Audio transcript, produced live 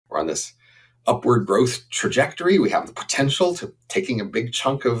on this upward growth trajectory. We have the potential to taking a big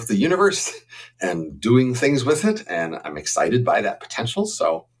chunk of the universe and doing things with it. And I'm excited by that potential.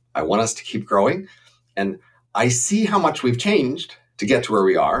 So I want us to keep growing. And I see how much we've changed to get to where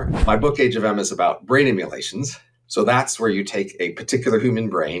we are. My book, Age of M, is about brain emulations. So that's where you take a particular human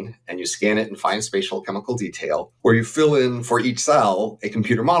brain and you scan it and find spatial chemical detail, where you fill in for each cell a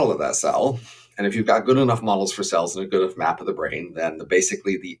computer model of that cell. And if you've got good enough models for cells and a good enough map of the brain, then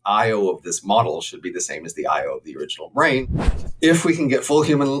basically the I/O of this model should be the same as the I/O of the original brain. If we can get full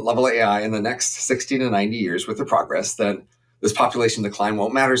human level AI in the next 60 to 90 years with the progress, then this population decline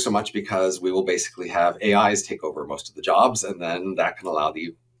won't matter so much, because we will basically have AIs take over most of the jobs, and then that can allow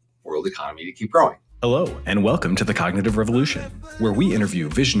the world economy to keep growing. Hello, and welcome to The Cognitive Revolution, where we interview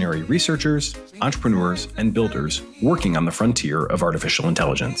visionary researchers, entrepreneurs, and builders working on the frontier of artificial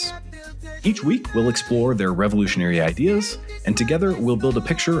intelligence. Each week, we'll explore their revolutionary ideas, and together we'll build a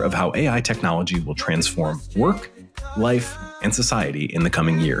picture of how AI technology will transform work, life, and society in the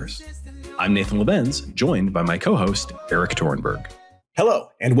coming years. I'm Nathan Lebenz, joined by my co-host, Eric Torenberg. Hello,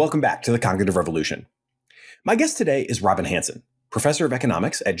 and welcome back to The Cognitive Revolution. My guest today is Robin Hanson, professor of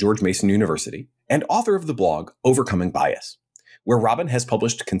economics at George Mason University and author of the blog Overcoming Bias, where Robin has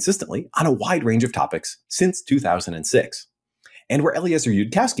published consistently on a wide range of topics since 2006, and where Eliezer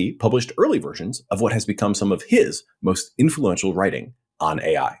Yudkowsky published early versions of what has become some of his most influential writing on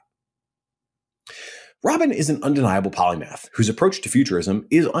AI. Robin is an undeniable polymath whose approach to futurism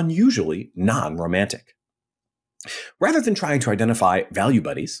is unusually non-romantic. Rather than trying to identify value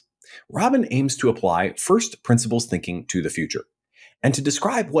buddies, Robin aims to apply first principles thinking to the future, and to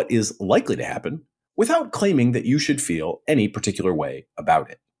describe what is likely to happen without claiming that you should feel any particular way about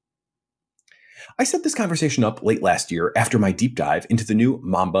it. I set this conversation up late last year after my deep dive into the new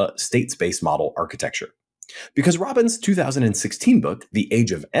Mamba state space model architecture, because Robin's 2016 book, The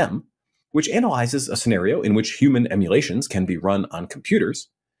Age of M, which analyzes a scenario in which human emulations can be run on computers,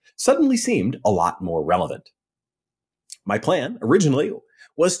 suddenly seemed a lot more relevant. My plan, originally,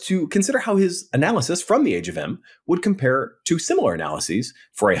 was to consider how his analysis from the Age of M would compare to similar analyses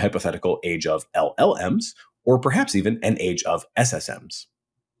for a hypothetical age of LLMs, or perhaps even an age of SSMs.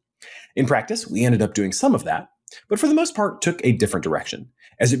 In practice, we ended up doing some of that, but for the most part took a different direction,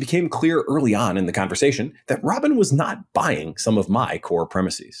 as it became clear early on in the conversation that Robin was not buying some of my core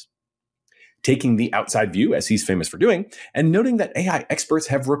premises. Taking the outside view, as he's famous for doing, and noting that AI experts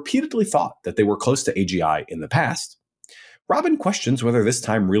have repeatedly thought that they were close to AGI in the past, Robin questions whether this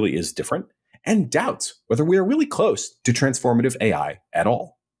time really is different, and doubts whether we are really close to transformative AI at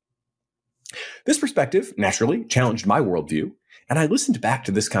all. This perspective, naturally, challenged my worldview, and I listened back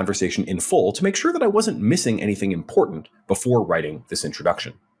to this conversation in full to make sure that I wasn't missing anything important before writing this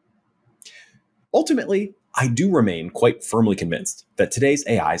introduction. Ultimately, I do remain quite firmly convinced that today's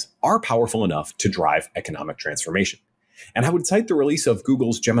AIs are powerful enough to drive economic transformation. And I would cite the release of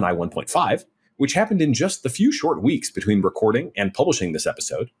Google's Gemini 1.5, which happened in just the few short weeks between recording and publishing this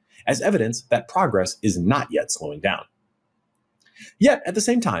episode, as evidence that progress is not yet slowing down. Yet, at the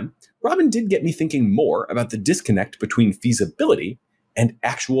same time, Robin did get me thinking more about the disconnect between feasibility and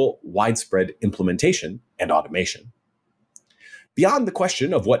actual widespread implementation and automation. Beyond the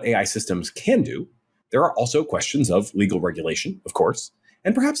question of what AI systems can do, there are also questions of legal regulation, of course,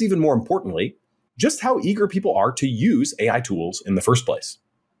 and perhaps even more importantly, just how eager people are to use AI tools in the first place.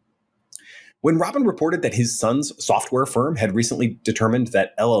 When Robin reported that his son's software firm had recently determined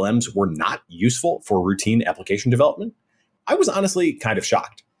that LLMs were not useful for routine application development, I was honestly kind of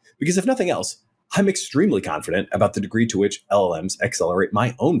shocked, because if nothing else, I'm extremely confident about the degree to which LLMs accelerate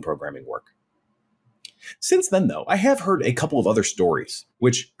my own programming work. Since then, though, I have heard a couple of other stories,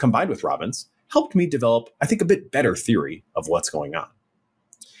 which, combined with Robin's, helped me develop, I think, a bit better theory of what's going on.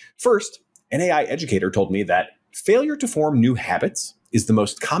 First, an AI educator told me that failure to form new habits is the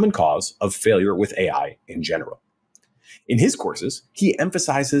most common cause of failure with AI in general. In his courses, he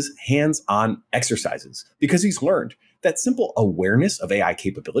emphasizes hands-on exercises because he's learned that simple awareness of AI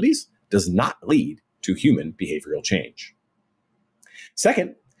capabilities does not lead to human behavioral change.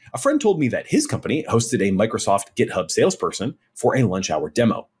 Second, a friend told me that his company hosted a Microsoft GitHub salesperson for a lunch hour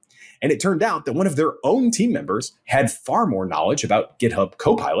demo. And it turned out that one of their own team members had far more knowledge about GitHub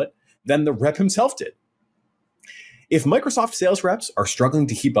Copilot than the rep himself did. If Microsoft sales reps are struggling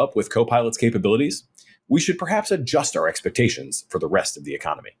to keep up with Copilot's capabilities, we should perhaps adjust our expectations for the rest of the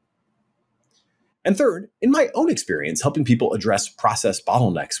economy. And third, in my own experience helping people address process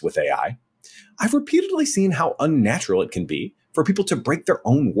bottlenecks with AI, I've repeatedly seen how unnatural it can be for people to break their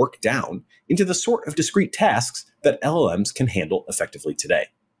own work down into the sort of discrete tasks that LLMs can handle effectively today.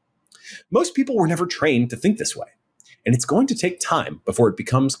 Most people were never trained to think this way, and it's going to take time before it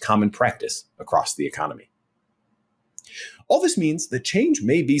becomes common practice across the economy. All this means that change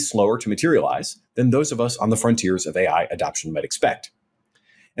may be slower to materialize than those of us on the frontiers of AI adoption might expect.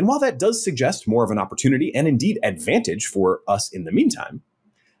 And while that does suggest more of an opportunity and indeed advantage for us in the meantime,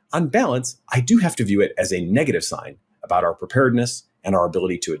 on balance, I do have to view it as a negative sign about our preparedness and our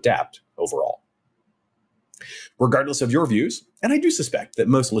ability to adapt overall. Regardless of your views, and I do suspect that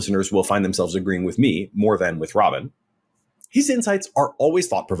most listeners will find themselves agreeing with me more than with Robin, his insights are always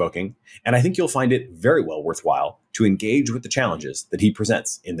thought-provoking, and I think you'll find it very well worthwhile to engage with the challenges that he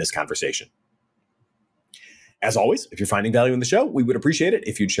presents in this conversation. As always, if you're finding value in the show, we would appreciate it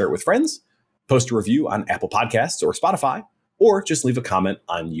if you'd share it with friends, post a review on Apple Podcasts or Spotify, or just leave a comment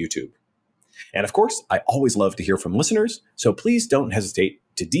on YouTube. And of course, I always love to hear from listeners, so please don't hesitate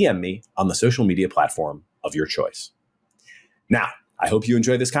to DM me on the social media platform of your choice. Now, I hope you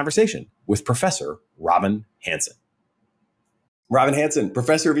enjoy this conversation with Professor Robin Hanson. Robin Hanson,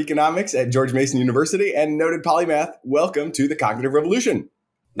 professor of economics at George Mason University and noted polymath. Welcome to the Cognitive Revolution.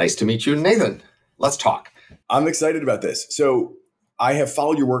 Nice to meet you, Nathan. Let's talk. I'm excited about this. So I have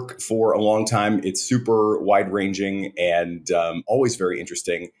followed your work for a long time. It's super wide-ranging and always very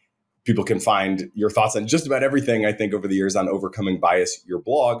interesting. People can find your thoughts on just about everything, I think, over the years on Overcoming Bias, your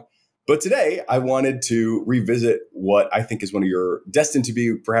blog. But today, I wanted to revisit what I think is destined to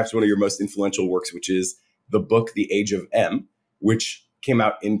be perhaps one of your most influential works, which is the book, The Age of M, which came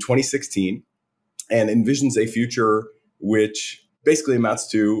out in 2016 and envisions a future which basically amounts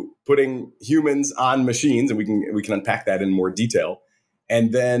to putting humans on machines, and we can unpack that in more detail,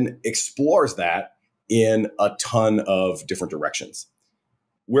 and then explores that in a ton of different directions.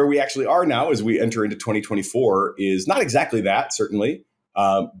 Where we actually are now as we enter into 2024 is not exactly that, certainly,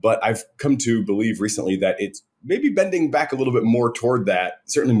 but I've come to believe recently that it's maybe bending back a little bit more toward that,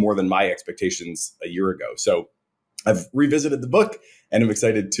 certainly more than my expectations a year ago. So I've revisited the book and I'm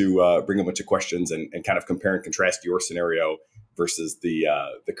excited to bring a bunch of questions and kind of compare and contrast your scenario versus the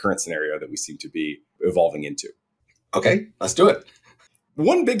current scenario that we seem to be evolving into. Okay, let's do it.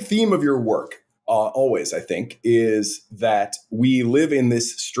 One big theme of your work, always, I think, is that we live in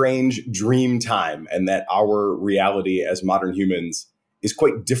this strange dream time and that our reality as modern humans is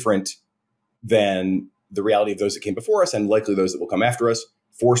quite different than the reality of those that came before us and likely those that will come after us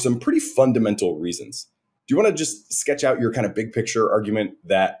for some pretty fundamental reasons. Do you want to just sketch out your kind of big picture argument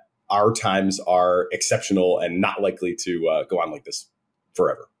that our times are exceptional and not likely to go on like this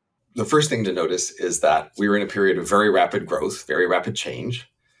forever? The first thing to notice is that we were in a period of very rapid growth, very rapid change,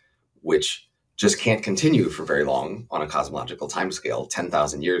 which just can't continue for very long on a cosmological timescale.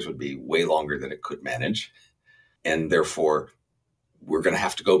 10,000 years would be way longer than it could manage. And therefore, we're going to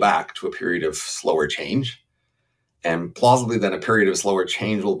have to go back to a period of slower change. And plausibly then a period of slower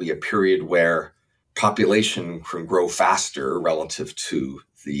change will be a period where population can grow faster relative to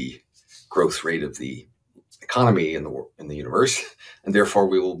the growth rate of the economy in the universe, and therefore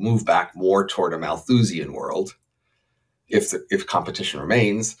we will move back more toward a Malthusian world if competition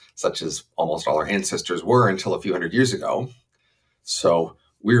remains, such as almost all our ancestors were until a few hundred years ago. So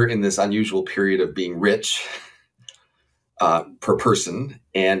we're in this unusual period of being rich per person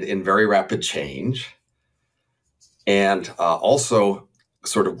and in very rapid change, and also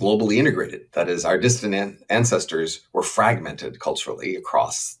sort of globally integrated. That is, our distant ancestors were fragmented culturally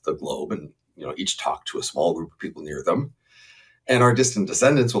across the globe and each talked to a small group of people near them. And our distant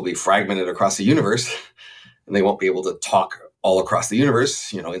descendants will be fragmented across the universe, and they won't be able to talk all across the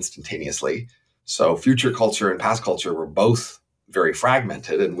universe, instantaneously. So future culture and past culture were both very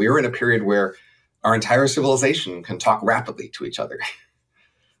fragmented, and we were in a period where our entire civilization can talk rapidly to each other.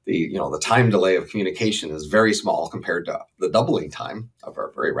 The time delay of communication is very small compared to the doubling time of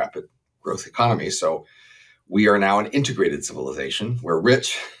our very rapid growth economy. So we are now an integrated civilization. We're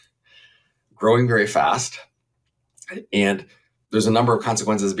rich, growing very fast, and there's a number of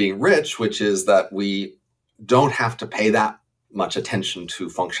consequences of being rich, which is that we don't have to pay that much attention to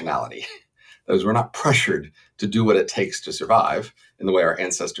functionality. That is, we're not pressured to do what it takes to survive in the way our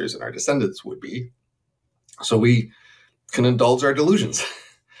ancestors and our descendants would be. So we can indulge our delusions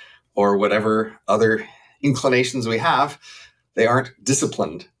or whatever other inclinations we have. They aren't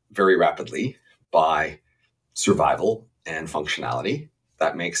disciplined very rapidly by survival and functionality.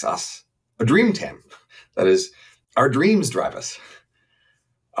 That makes us a dream team. That is, our dreams drive us.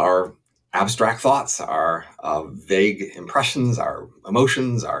 Our abstract thoughts, our vague impressions, our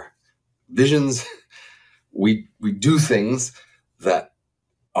emotions, our visions. We do things that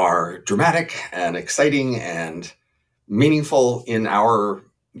are dramatic and exciting and meaningful in our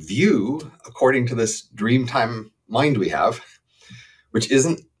view, according to this dreamtime mind we have, which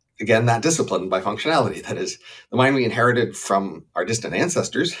isn't again, that discipline by functionality. That is, the mind we inherited from our distant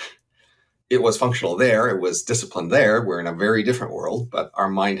ancestors, it was functional there, it was disciplined there. We're in a very different world, but our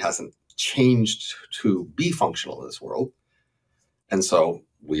mind hasn't changed to be functional in this world. And so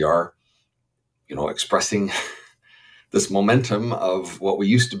we are, expressing this momentum of what we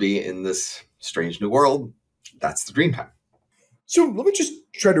used to be in this strange new world. That's the dream time. So let me just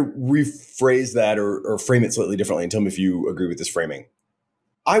try to rephrase that or frame it slightly differently and tell me if you agree with this framing.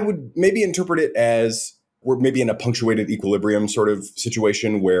 I would maybe interpret it as we're maybe in a punctuated equilibrium sort of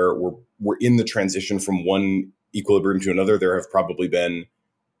situation where we're in the transition from one equilibrium to another. There have probably been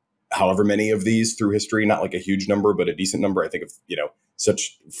however many of these through history, not like a huge number, but a decent number. I think of,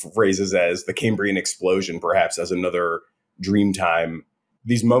 such phrases as the Cambrian explosion, perhaps as another dream time.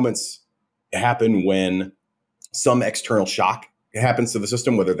 These moments happen when some external shock happens to the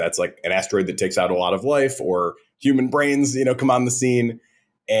system, whether that's like an asteroid that takes out a lot of life or human brains, come on the scene.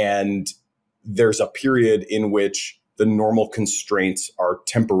 And there's a period in which the normal constraints are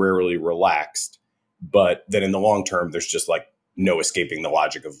temporarily relaxed, but then in the long term, there's just like no escaping the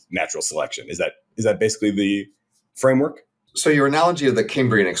logic of natural selection. Is that basically the framework? So your analogy of the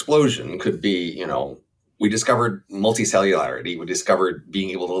Cambrian explosion could be, we discovered multicellularity. We discovered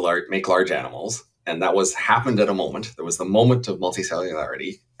being able to make large animals. And that happened at a moment. There was the moment of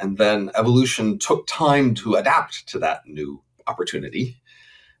multicellularity. And then evolution took time to adapt to that new opportunity.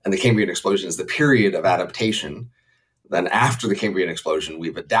 And the Cambrian explosion is the period of adaptation. Then after the Cambrian explosion,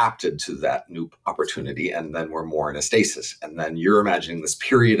 we've adapted to that new opportunity. And then we're more in a stasis. And then you're imagining this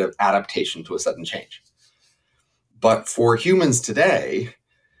period of adaptation to a sudden change. But for humans today,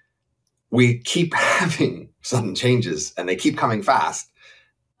 we keep having sudden changes and they keep coming fast.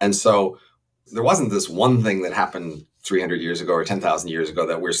 And so there wasn't this one thing that happened 300 years ago or 10,000 years ago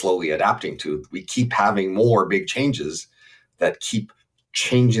that we're slowly adapting to. We keep having more big changes that keep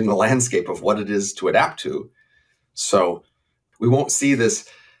changing the landscape of what it is to adapt to. So we won't see this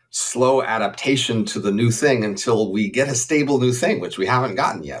slow adaptation to the new thing until we get a stable new thing, which we haven't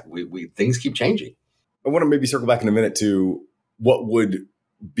gotten yet. Things keep changing. I want to maybe circle back in a minute to what would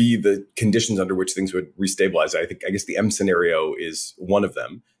be the conditions under which things would restabilize. I guess the M scenario is one of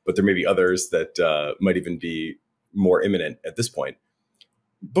them, but there may be others that might even be more imminent at this point.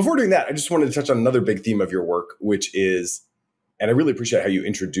 Before doing that, I just wanted to touch on another big theme of your work, which is, and I really appreciate how you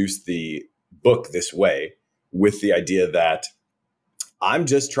introduced the book this way, with the idea that I'm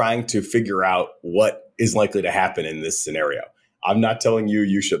just trying to figure out what is likely to happen in this scenario. I'm not telling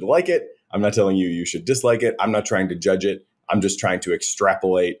you should like it. I'm not telling you should dislike it. I'm not trying to judge it. I'm just trying to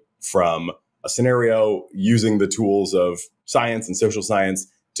extrapolate from a scenario using the tools of science and social science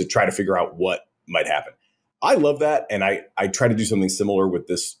to try to figure out what might happen. I love that. And I try to do something similar with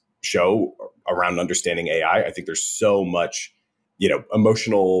this show around understanding AI. I think there's so much,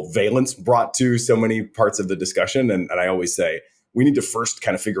 emotional valence brought to so many parts of the discussion. And I always say, we need to first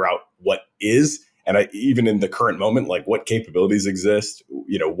kind of figure out what is. And even in the current moment, like what capabilities exist,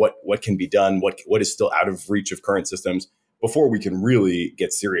 what can be done, what is still out of reach of current systems before we can really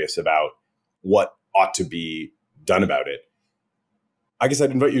get serious about what ought to be done about it. I guess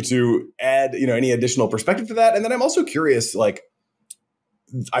I'd invite you to add, any additional perspective to that. And then I'm also curious, I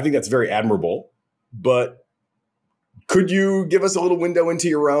think that's very admirable, but could you give us a little window into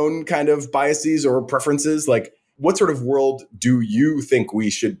your own kind of biases or preferences? Like, what sort of world do you think we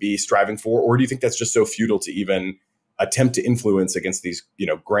should be striving for? Or do you think that's just so futile to even attempt to influence against these,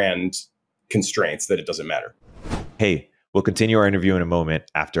 grand constraints that it doesn't matter? Hey, we'll continue our interview in a moment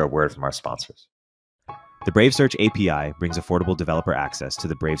after a word from our sponsors. The Brave Search API brings affordable developer access to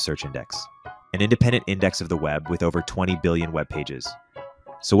the Brave Search Index, an independent index of the web with over 20 billion web pages.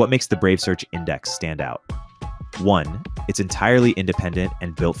 So what makes the Brave Search Index stand out? 1, it's entirely independent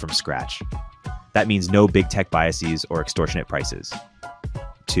and built from scratch. That means no big tech biases or extortionate prices.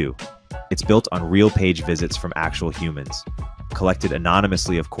 2, it's built on real page visits from actual humans, collected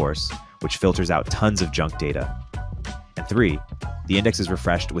anonymously, of course, which filters out tons of junk data. And 3, the index is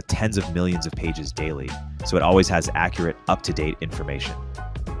refreshed with tens of millions of pages daily, so it always has accurate, up-to-date information.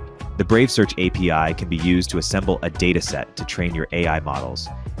 The Brave Search API can be used to assemble a dataset to train your AI models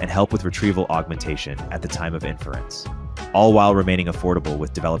and help with retrieval augmentation at the time of inference, all while remaining affordable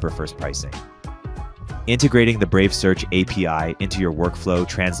with developer-first pricing. Integrating the Brave Search API into your workflow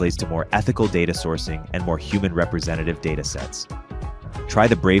translates to more ethical data sourcing and more human representative datasets. Try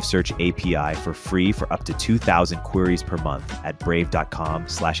the Brave Search API for free for up to 2,000 queries per month at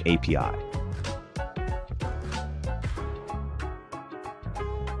brave.com/API.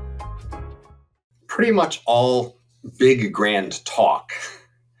 Pretty much all big, grand talk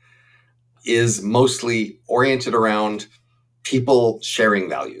is mostly oriented around people sharing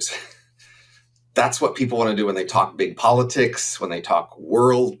values. That's what people want to do when they talk big politics, when they talk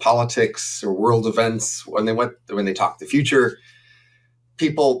world politics or world events, when they talk the future.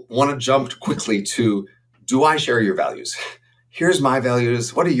 People want to jump quickly to, do I share your values? Here's my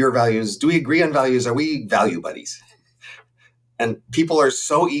values. What are your values? Do we agree on values? Are we value buddies? And people are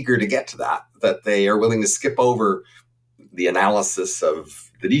so eager to get to that they are willing to skip over the analysis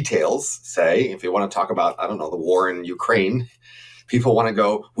of the details. Say, if you want to talk about, I don't know, the war in Ukraine, people want to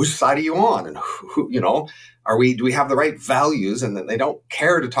go, which side are you on? And who, do we have the right values? And then they don't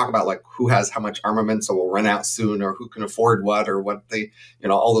care to talk about like who has how much armaments or will run out soon, or who can afford what, or what they,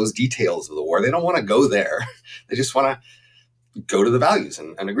 all those details of the war. They don't want to go there. They just want to go to the values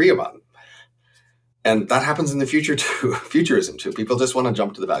and agree about them. And that happens in the future too, futurism too. People just want to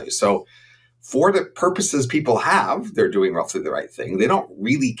jump to the values. So for the purposes people have, they're doing roughly the right thing. They don't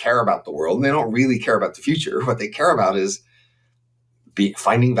really care about the world, and they don't really care about the future. What they care about is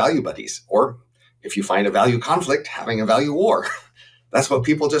finding value buddies, or if you find a value conflict, having a value war. That's what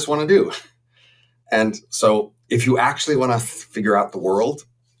people just want to do. And so if you actually want to figure out the world,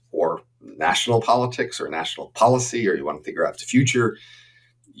 or national politics or national policy, or you want to figure out the future,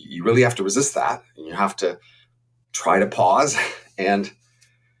 you really have to resist that. And you have to try to pause and,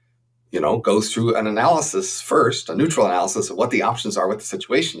 go through an analysis first, a neutral analysis of what the options are, what the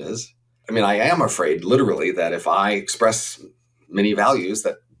situation is. I mean, I am afraid literally that if I express many values,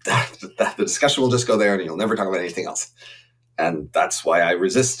 that the discussion will just go there and you'll never talk about anything else. And that's why I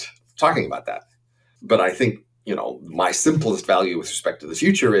resist talking about that. But I think, my simplest value with respect to the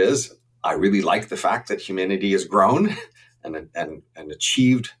future is I really like the fact that humanity has grown and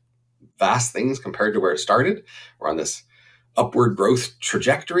achieved vast things compared to where it started. We're on this upward growth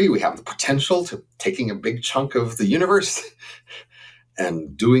trajectory. We have the potential to taking a big chunk of the universe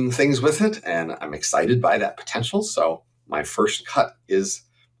and doing things with it. And I'm excited by that potential. So my first cut is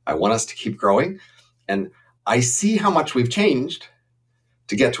I want us to keep growing. And I see how much we've changed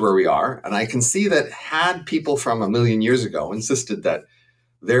to get to where we are. And I can see that had people from 1 million years ago insisted that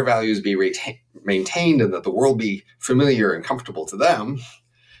their values be maintained and that the world be familiar and comfortable to them,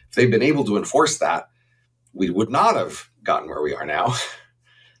 if they've been able to enforce that, we would not have gotten where we are now.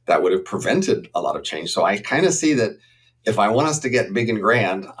 That would have prevented a lot of change. So I kind of see that if I want us to get big and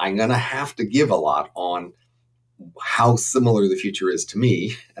grand, I'm going to have to give a lot on how similar the future is to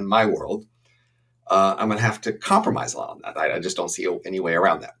me and my world. I'm going to have to compromise a lot on that. I just don't see any way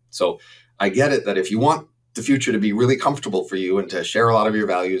around that. So I get it that if you want the future to be really comfortable for you and to share a lot of your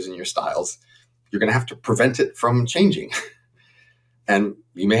values and your styles, you're going to have to prevent it from changing. And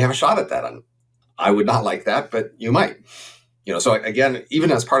you may have a shot at that. And I would not like that, but you might. So again,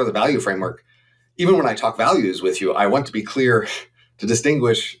 even as part of the value framework, even when I talk values with you, I want to be clear to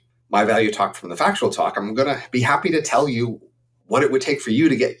distinguish my value talk from the factual talk. I'm going to be happy to tell you what it would take for you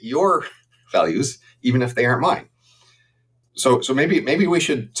to get your values, even if they aren't mine. So maybe we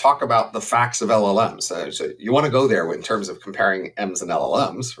should talk about the facts of LLMs. So you want to go there in terms of comparing M's and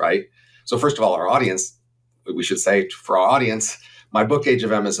LLMs, right? So first of all, our audience, we should say for our audience, my book, Age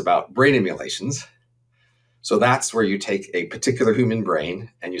of M, is about brain emulations. So that's where you take a particular human brain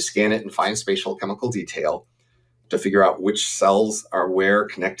and you scan it and find spatial chemical detail to figure out which cells are where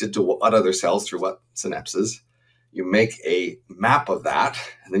connected to what other cells through what synapses. You make a map of that,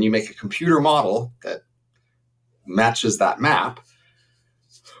 and then you make a computer model that matches that map,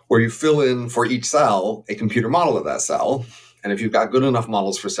 where you fill in for each cell a computer model of that cell. And if you've got good enough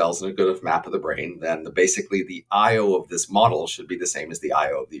models for cells and a good enough map of the brain, then basically the I/O of this model should be the same as the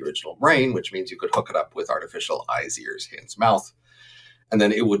I/O of the original brain, which means you could hook it up with artificial eyes, ears, hands, mouth, and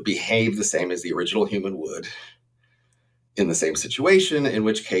then it would behave the same as the original human would in the same situation, in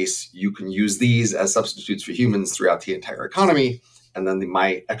which case you can use these as substitutes for humans throughout the entire economy. And then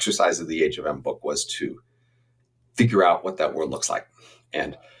my exercise of the Age of M book was to figure out what that world looks like.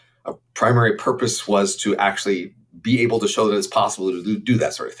 And a primary purpose was to actually be able to show that it's possible to do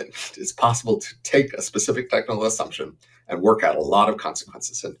that sort of thing. It's possible to take a specific technical assumption and work out a lot of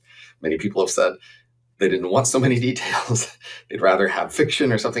consequences. And many people have said they didn't want so many details. They'd rather have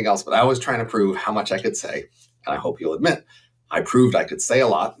fiction or something else. But I was trying to prove how much I could say. And I hope you'll admit, I proved I could say a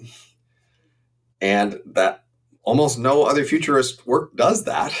lot. And that almost no other futurist work does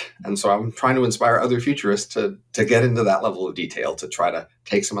that. And so I'm trying to inspire other futurists to get into that level of detail, to try to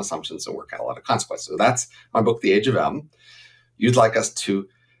take some assumptions and work out a lot of consequences. So that's my book, The Age of M. You'd like us to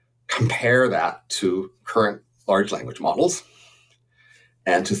compare that to current large language models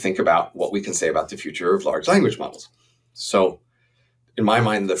and to think about what we can say about the future of large language models. So in my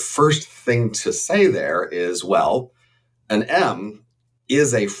mind, the first thing to say there is, well, an M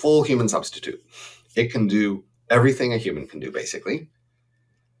is a full human substitute. It can do everything a human can do, basically.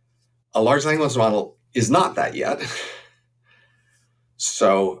 A large language model is not that yet.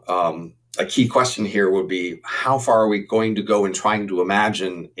 So a key question here would be, how far are we going to go in trying to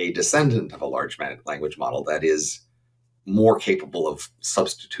imagine a descendant of a large language model that is more capable of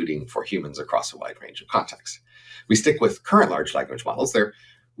substituting for humans across a wide range of contexts? We stick with current large language models. They're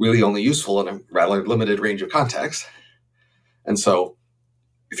really only useful in a rather limited range of contexts. And so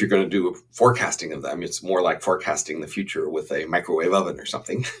if you're going to do forecasting of them, it's more like forecasting the future with a microwave oven or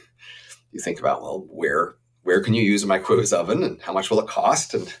something. You think about, well, where can you use a microwave oven, and how much will it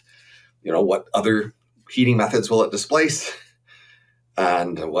cost, and what other heating methods will it displace,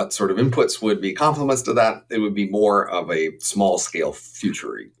 and what sort of inputs would be complements to that. It would be more of a small scale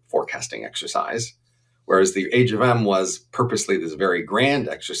future forecasting exercise, whereas the Age of M was purposely this very grand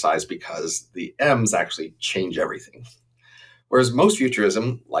exercise because the M's actually change everything. Whereas most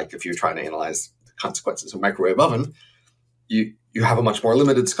futurism, like if you're trying to analyze the consequences of a microwave oven, you have a much more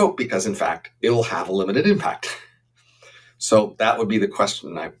limited scope because, in fact, it'll have a limited impact. So that would be the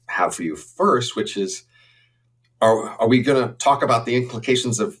question I have for you first, which is, are we going to talk about the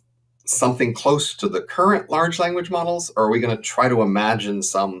implications of something close to the current large language models, or are we going to try to imagine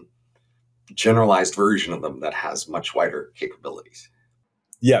some generalized version of them that has much wider capabilities?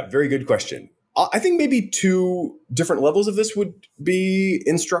 Yeah, very good question. I think maybe two different levels of this would be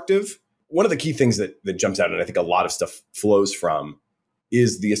instructive. One of the key things that jumps out, and I think a lot of stuff flows from,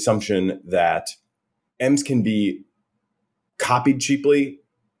 is the assumption that M's can be copied cheaply,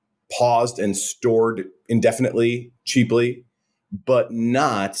 paused and stored indefinitely cheaply, but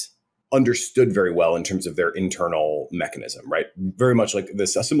not understood very well in terms of their internal mechanism, right? Very much like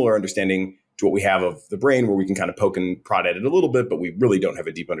this, a similar understanding to what we have of the brain, where we can kind of poke and prod at it a little bit, but we really don't have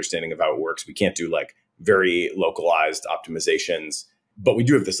a deep understanding of how it works. We can't do like very localized optimizations, but we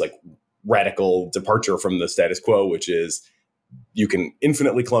do have this like radical departure from the status quo, which is you can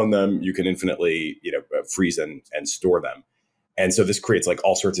infinitely clone them, you can infinitely, freeze and store them. And so this creates like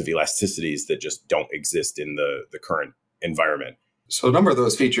all sorts of elasticities that just don't exist in the current environment. So a number of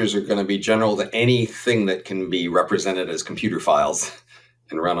those features are going to be general to anything that can be represented as computer files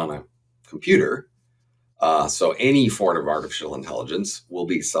and run on a computer. So any form of artificial intelligence will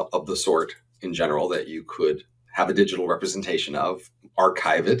be of the sort in general that you could have a digital representation of,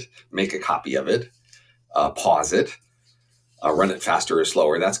 archive it, make a copy of it, pause it, run it faster or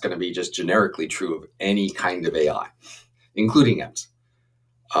slower. That's going to be just generically true of any kind of AI, including M's.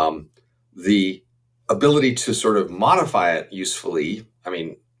 The ability to sort of modify it usefully,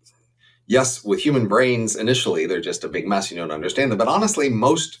 yes, with human brains, initially, they're just a big mess. You don't understand them. But honestly,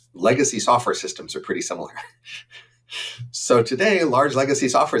 most legacy software systems are pretty similar. So today, large legacy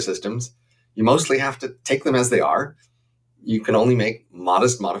software systems, you mostly have to take them as they are. You can only make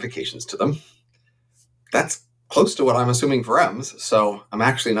modest modifications to them. That's close to what I'm assuming for M's. So I'm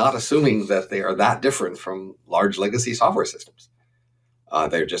actually not assuming that they are that different from large legacy software systems.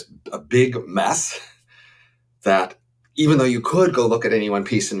 They're just a big mess that, even though you could go look at any one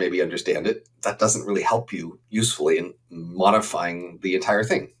piece and maybe understand it, that doesn't really help you usefully in modifying the entire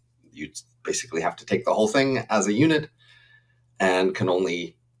thing. You basically have to take the whole thing as a unit and can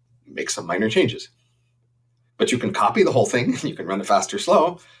only make some minor changes. But you can copy the whole thing. You can run it fast or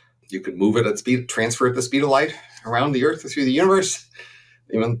slow. You can move it at speed, transfer it at the speed of light around the Earth or through the universe.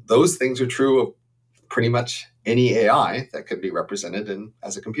 Even those things are true of pretty much any AI that could be represented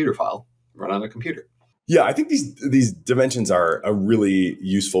as a computer file, run on a computer. Yeah, I think these dimensions are a really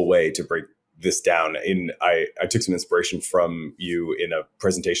useful way to break this down. I took some inspiration from you in a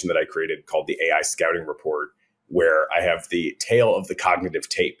presentation that I created called the AI Scouting Report, where I have the tale of the cognitive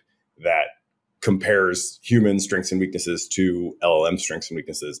tape that compares human strengths and weaknesses to LLM strengths and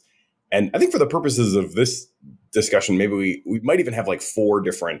weaknesses. And I think for the purposes of this discussion, maybe we might even have like 4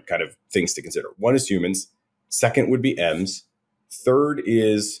 different kind of things to consider. One is humans. Second would be M's. Third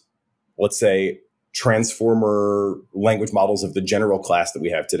is, let's say, transformer language models of the general class that we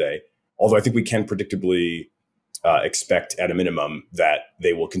have today. Although I think we can predictably expect at a minimum that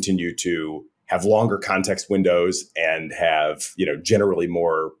they will continue to have longer context windows and have, generally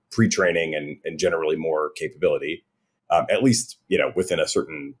more pre-training and generally more capability, at least, within a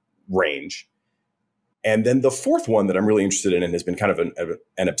certain range. And then the fourth one that I'm really interested in and has been kind of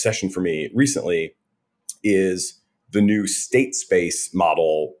an obsession for me recently is the new state space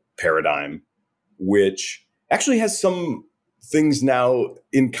model paradigm, which actually has some things now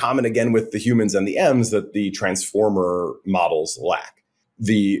in common again with the humans and the M's that the transformer models lack.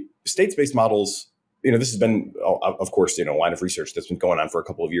 The state space models, this has been, of course, a line of research that's been going on for a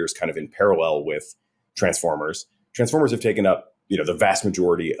couple of years, kind of in parallel with transformers. Transformers have taken up, the vast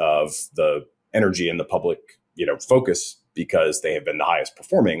majority of the energy in the public, focus because they have been the highest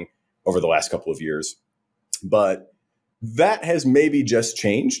performing over the last couple of years. But that has maybe just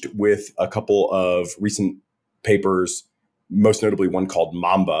changed with a couple of recent papers, most notably one called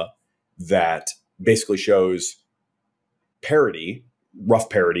Mamba, that basically shows parity, rough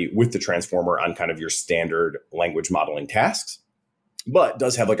parity with the transformer on kind of your standard language modeling tasks, but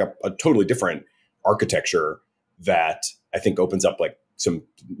does have like a totally different architecture that I think opens up like some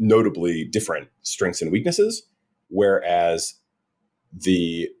notably different strengths and weaknesses, whereas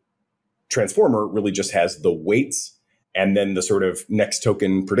the transformer really just has the weights and then the sort of next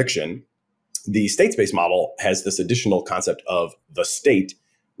token prediction. The state space model has this additional concept of the state,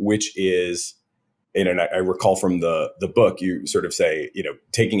 which is, and I recall from the book, you sort of say,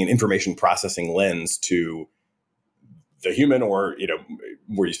 taking an information processing lens to the human, or,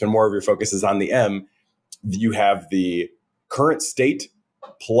 where you spend more of your focus is on the M, you have the current state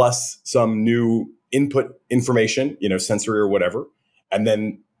plus some new input information, sensory or whatever. And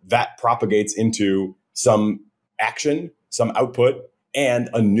then that propagates into some action, some output, and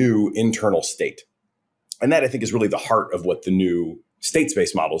a new internal state. And that, I think, is really the heart of what the new state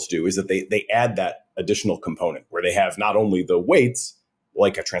space models do, is that they add that additional component where they have not only the weights,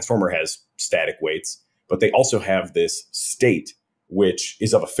 like a transformer has static weights, but they also have this state, which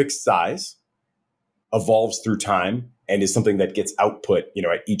is of a fixed size, evolves through time, and is something that gets output,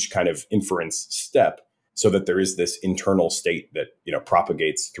 at each kind of inference step, so that there is this internal state that,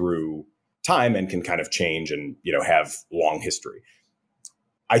 propagates through time and can kind of change and, have long history.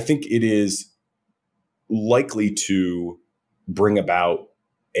 I think it is likely to bring about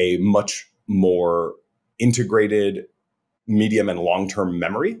a much more integrated medium and long-term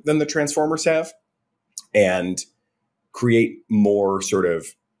memory than the transformers have, and create more sort of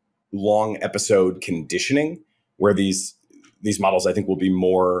long episode conditioning, where these models, I think, will be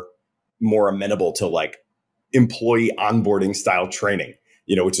more amenable to like employee onboarding style training,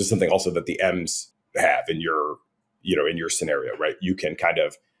 which is something also that the M's have in your scenario, right? You can kind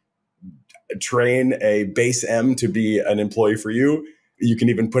of train a base M to be an employee for you. You can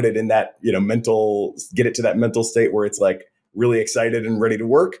even put it in that, get it to that mental state where it's like really excited and ready to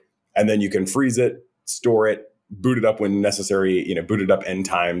work. And then you can freeze it, store it, boot it up when necessary, boot it up n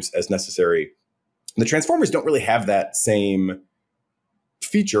times as necessary. The transformers don't really have that same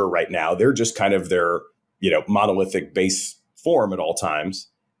feature right now. They're just kind of their, monolithic base form at all times.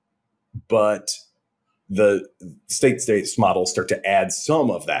 But the state space models start to add some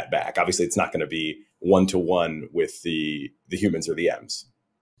of that back. Obviously, it's not going to be one-to-one with the humans or the M's.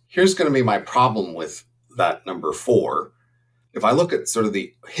 Here's going to be my problem with that number 4. If I look at sort of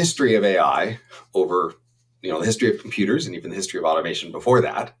the history of AI over, the history of computers and even the history of automation before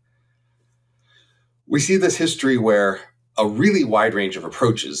that, we see this history where a really wide range of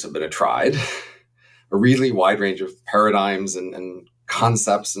approaches have been tried, a really wide range of paradigms and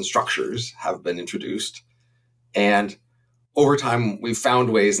concepts and structures have been introduced. And over time, we've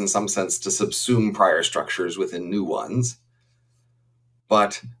found ways in some sense to subsume prior structures within new ones.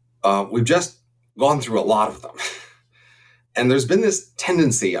 But we've just gone through a lot of them. And there's been this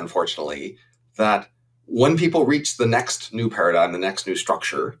tendency, unfortunately, that when people reach the next new paradigm, the next new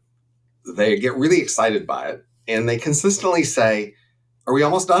structure, they get really excited by it. And they consistently say, are we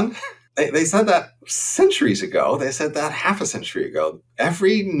almost done? They said that centuries ago. They said that half a century ago.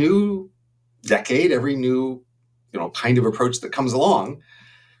 Every new decade, every new kind of approach that comes along,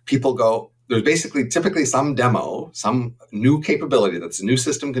 people go, there's typically some demo, some new capability that this new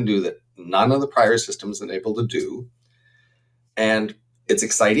system can do that none of the prior systems have been able to do. And it's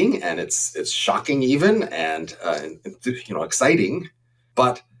exciting and it's shocking even and exciting.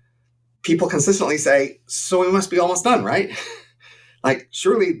 But people consistently say, so we must be almost done, right? Like,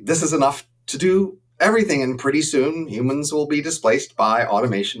 surely this is enough to do everything. And pretty soon humans will be displaced by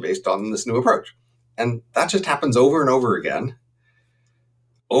automation based on this new approach. And that just happens over and over again.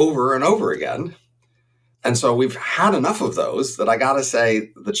 And so we've had enough of those that I got to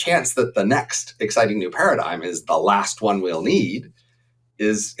say the chance that the next exciting new paradigm is the last one we'll need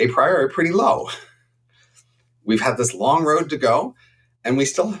is a priori pretty low. We've had this long road to go, and we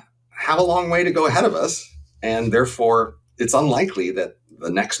still have a long way to go ahead of us. And therefore, it's unlikely that the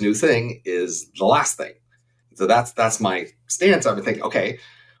next new thing is the last thing. So that's my stance. I've been thinking, okay,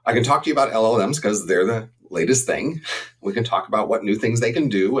 I can talk to you about LLMs because they're the latest thing. We can talk about what new things they can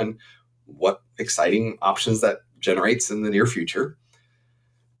do and what exciting options that generates in the near future.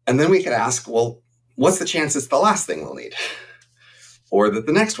 And then we could ask, well, what's the chance it's the last thing we'll need? Or that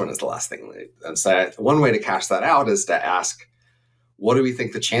the next one is the last thing we'll need? And so one way to cash that out is to ask, what do we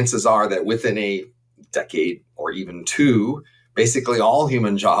think the chances are that within a decade or even 2, basically all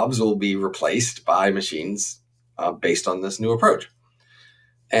human jobs will be replaced by machines based on this new approach.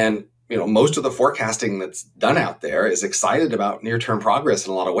 And most of the forecasting that's done out there is excited about near-term progress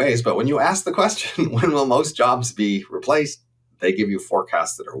in a lot of ways. But when you ask the question, when will most jobs be replaced? They give you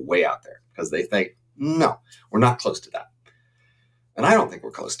forecasts that are way out there because they think, no, we're not close to that. And I don't think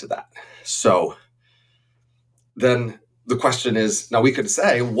we're close to that. So then the question is, now we could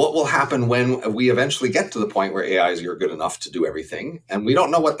say, what will happen when we eventually get to the point where AIs are good enough to do everything? And we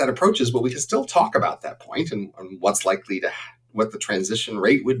don't know what that approach is, but we can still talk about that point and what's likely to what the transition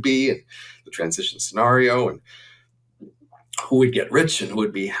rate would be and the transition scenario and who would get rich and who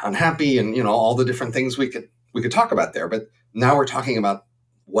would be unhappy and, all the different things we could talk about there. But now we're talking about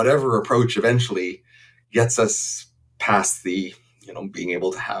whatever approach eventually gets us past the, being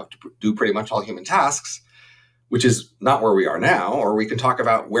able to do pretty much all human tasks, which is not where we are now. Or we can talk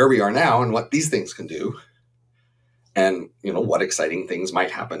about where we are now and what these things can do and, what exciting things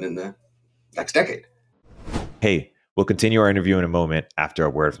might happen in the next decade. Hey, we'll continue our interview in a moment after a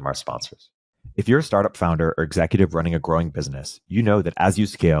word from our sponsors. If you're a startup founder or executive running a growing business, you know that as you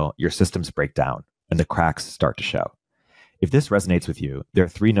scale, your systems break down and the cracks start to show. If this resonates with you, there are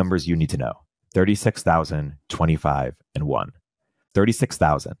 3 numbers you need to know: 36,000, 25, and 1.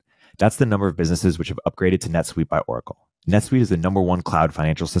 36,000. That's the number of businesses which have upgraded to NetSuite by Oracle. NetSuite is the #1 cloud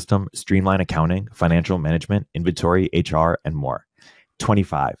financial system, streamline accounting, financial management, inventory, HR, and more.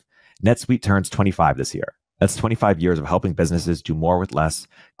 25. NetSuite turns 25 this year. That's 25 years of helping businesses do more with less,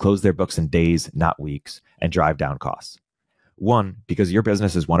 close their books in days, not weeks, and drive down costs. 1, because your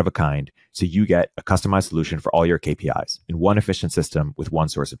business is one of a kind, so you get a customized solution for all your KPIs in one efficient system with one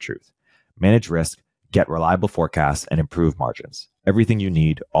source of truth. Manage risk, get reliable forecasts, and improve margins. Everything you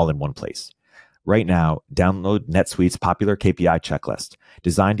need all in one place. Right now, download NetSuite's popular KPI checklist,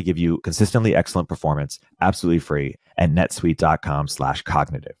 designed to give you consistently excellent performance, absolutely free, at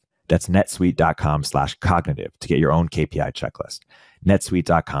netsuite.com/cognitive. That's netsuite.com/cognitive to get your own KPI checklist.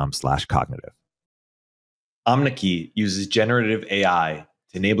 netsuite.com/cognitive. OmniKey uses generative AI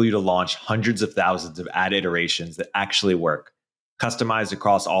to enable you to launch hundreds of thousands of ad iterations that actually work, customized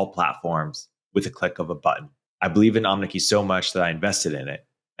across all platforms with a click of a button. I believe in OmniKey so much that I invested in it,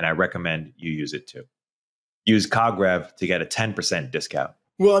 and I recommend you use it too. Use CogRev to get a 10% discount.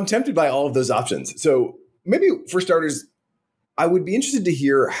 Well, I'm tempted by all of those options. So maybe for starters, I would be interested to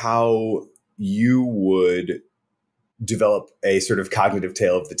hear how you would develop a sort of cognitive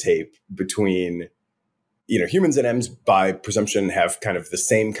tail of the tape between, humans and M's by presumption have kind of the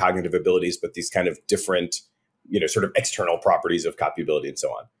same cognitive abilities, but these kind of different, sort of external properties of copyability and so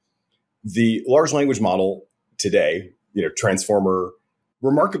on. The large language model today, transformer,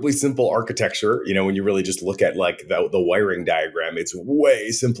 remarkably simple architecture. When you really just look at like the wiring diagram, it's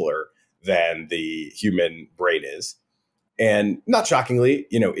way simpler than the human brain is. And not shockingly,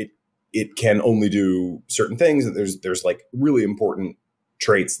 it can only do certain things. There's like really important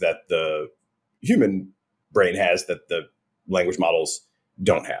traits that the human brain has that the language models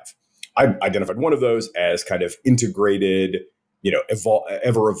don't have. I identified one of those as kind of integrated,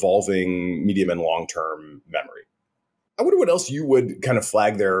 ever evolving medium and long-term memory. I wonder what else you would kind of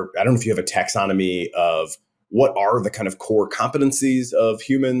flag there. I don't know if you have a taxonomy of what are the kind of core competencies of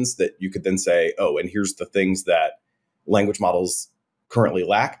humans that you could then say, oh, and here's the things that language models currently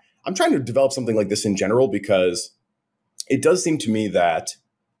lack. I'm trying to develop something like this in general because it does seem to me that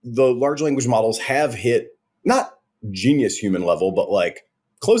the large language models have hit not genius human level, but like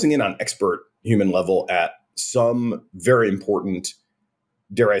closing in on expert human level at some very important,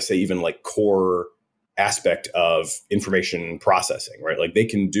 dare I say, even like core aspect of information processing, right? Like they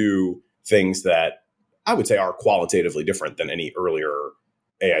can do things that I would say are qualitatively different than any earlier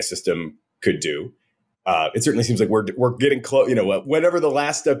AI system could do. It certainly seems like we're getting close, whatever the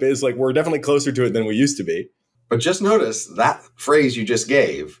last step is, like we're definitely closer to it than we used to be. But just notice that phrase you just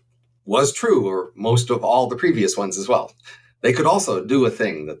gave was true, or most of all the previous ones as well. They could also do a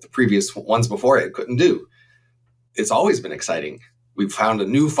thing that the previous ones before it couldn't do. It's always been exciting. We've found a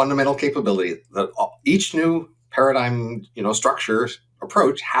new fundamental capability that each new paradigm, structure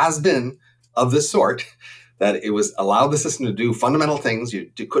approach has been of this sort, that it was allowed the system to do fundamental things you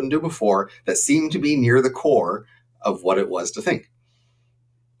couldn't do before that seemed to be near the core of what it was to think.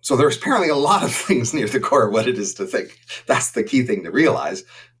 So there's apparently a lot of things near the core of what it is to think. That's the key thing to realize.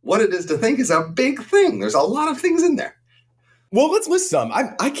 What it is to think is a big thing. There's a lot of things in there. Well, let's list some.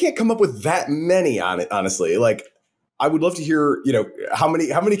 I can't come up with that many on it, honestly. Like, I would love to hear, how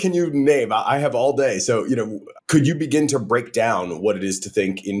many can you name? I have all day. So, could you begin to break down what it is to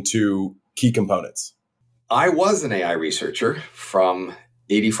think into key components? I was an AI researcher from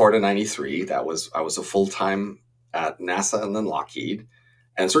 84 to 93. I was a full-time at NASA and then Lockheed.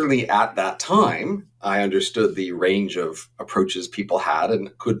 And certainly at that time, I understood the range of approaches people had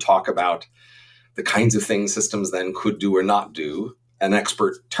and could talk about the kinds of things systems then could do or not do in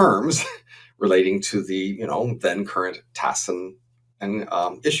expert terms relating to the then current tasks and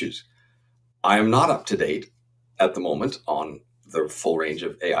issues. I am not up to date at the moment on the full range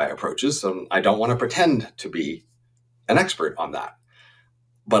of AI approaches, and I don't want to pretend to be an expert on that.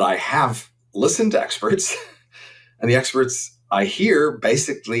 But I have listened to experts, and the experts I hear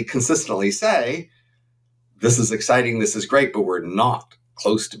basically consistently say, this is exciting, this is great, but we're not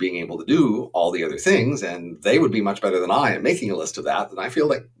close to being able to do all the other things, and they would be much better than I am making a list of that, and I feel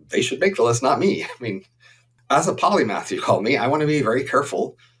like they should make the list, not me. I mean, as a polymath, you call me, I want to be very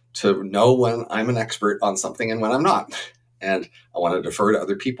careful to know when I'm an expert on something and when I'm not. And I want to defer to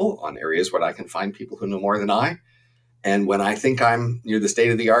other people on areas where I can find people who know more than I. And when I think I'm near the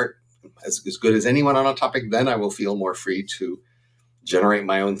state of the art, as good as anyone on a topic, then I will feel more free to generate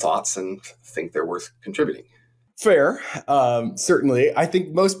my own thoughts and think they're worth contributing. Fair. Certainly. I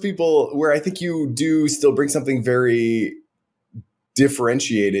think most people, where I think you do still bring something very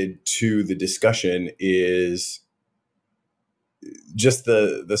differentiated to the discussion, is just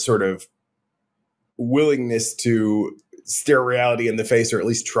the sort of willingness to stare reality in the face, or at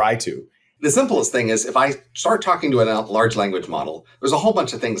least try to. The simplest thing is if I start talking to a large language model, there's a whole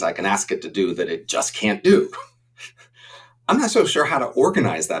bunch of things I can ask it to do that it just can't do. I'm not so sure how to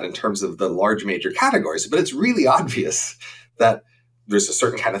organize that in terms of the large major categories, but it's really obvious that there's a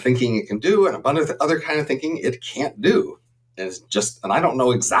certain kind of thinking it can do and a bunch of other kind of thinking it can't do. And I don't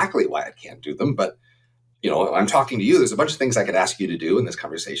know exactly why it can't do them, but I'm talking to you, there's a bunch of things I could ask you to do in this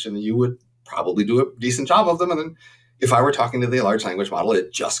conversation, and you would probably do a decent job of them. And then if I were talking to the large language model,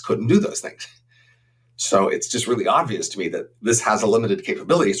 it just couldn't do those things. So it's just really obvious to me that this has a limited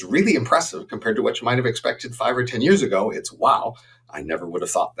capability. It's really impressive compared to what you might have expected 5 or 10 years ago. It's wow. I never would have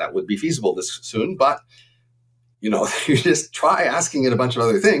thought that would be feasible this soon. But, you just try asking it a bunch of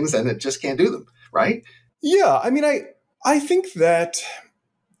other things and it just can't do them, right? Yeah. I mean, I think that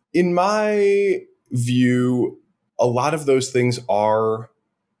in my view, a lot of those things are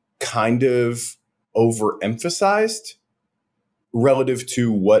kind of overemphasized relative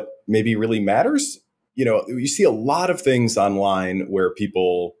to what maybe really matters. You see a lot of things online where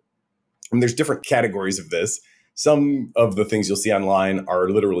people, and there's different categories of this. Some of the things you'll see online are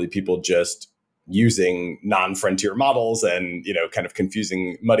literally people just using non-frontier models and, kind of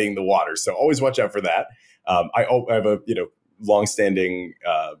muddying the water. So always watch out for that. I have a, longstanding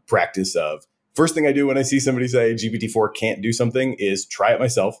practice of first thing I do when I see somebody say GPT-4 can't do something is try it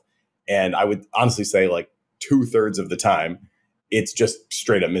myself. And I would honestly say like 2/3 of the time, it's just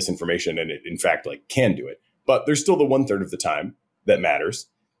straight up misinformation. And it, in fact, can do it. But there's still the 1/3 of the time that matters.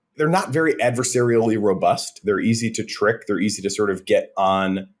 They're not very adversarially robust. They're easy to trick. They're easy to sort of get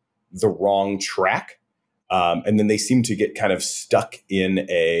on the wrong track. And then they seem to get kind of stuck in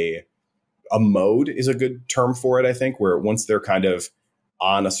a mode is a good term for it, I think, where once they're kind of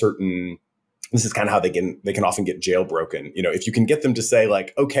on a certain, this is kind of how they can often get jailbroken. If you can get them to say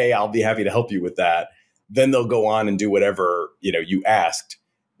okay, I'll be happy to help you with that, then they'll go on and do whatever, you asked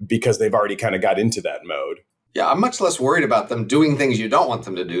because they've already kind of got into that mode. Yeah, I'm much less worried about them doing things you don't want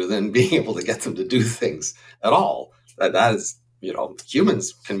them to do than being able to get them to do things at all. That is,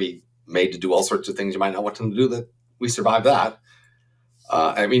 humans can be made to do all sorts of things you might not want them to do, that we survive that.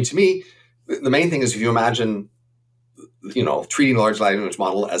 To me, the main thing is if you imagine, treating the large language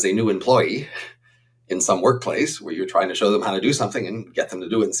model as a new employee in some workplace where you're trying to show them how to do something and get them to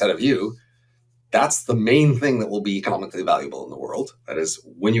do it instead of you, that's the main thing that will be economically valuable in the world. That is,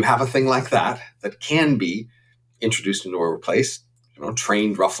 when you have a thing like that can be introduced into a workplace,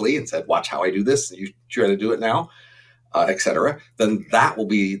 trained roughly and said, watch how I do this, and you try to do it now, et cetera, then that will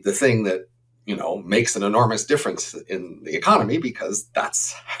be the thing that, makes an enormous difference in the economy, because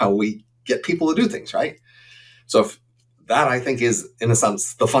that's how we get people to do things, right? So that, I think, is, in a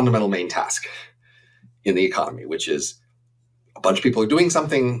sense, the fundamental main task in the economy, which is a bunch of people are doing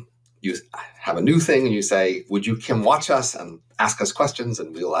something, you have a new thing, and you say, would you come watch us and ask us questions,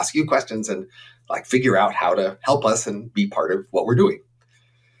 and we'll ask you questions and figure out how to help us and be part of what we're doing.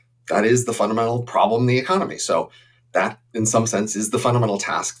 That is the fundamental problem in the economy. So that, in some sense, is the fundamental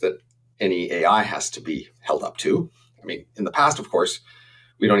task that any AI has to be held up to. In the past, of course,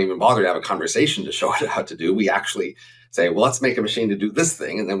 we don't even bother to have a conversation to show it how to do. We actually say, well, let's make a machine to do this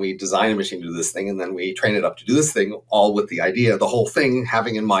thing, and then we design a machine to do this thing, and then we train it up to do this thing, all with the idea, the whole thing,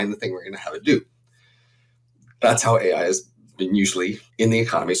 having in mind the thing we're going to have it do. That's how AI has been usually in the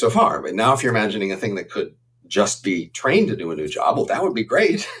economy so far. But now if you're imagining a thing that could just be trained to do a new job, well, that would be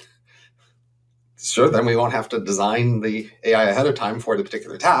great. Sure, then we won't have to design the AI ahead of time for the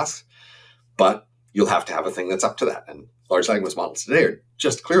particular task, but you'll have to have a thing that's up to that. And large language models today are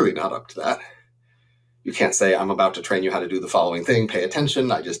just clearly not up to that. You can't say, I'm about to train you how to do the following thing. Pay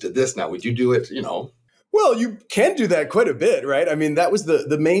attention. I just did this. Now, would you do it? Well, you can do that quite a bit, right? I mean, that was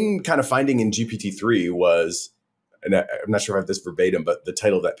the main kind of finding in GPT-3 was, and I'm not sure if I have this verbatim, but the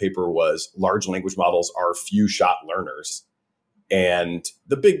title of that paper was Large Language Models Are Few-Shot Learners. And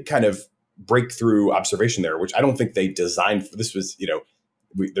the big kind of breakthrough observation there, which I don't think they designed for, this was,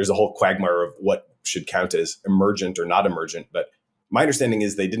 there's a whole quagmire of what should count as emergent or not emergent. But my understanding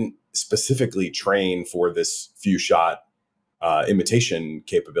is they didn't specifically train for this few-shot imitation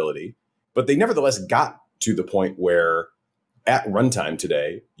capability, but they nevertheless got to the point where at runtime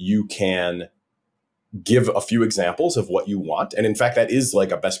today, you can give a few examples of what you want. And in fact, that is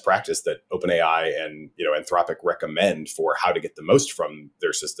like a best practice that OpenAI and Anthropic recommend for how to get the most from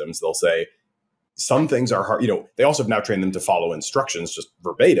their systems. They'll say some things are hard. They also have now trained them to follow instructions just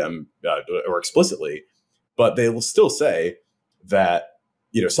verbatim or explicitly, but they will still say that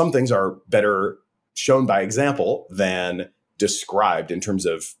some things are better shown by example than described in terms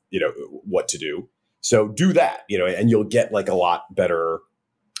of what to do. So do that, and you'll get like a lot better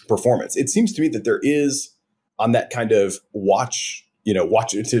performance. It seems to me that there is on that kind of watch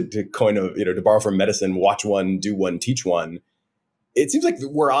to coin of, to borrow from medicine, watch one, do one, teach one. It seems like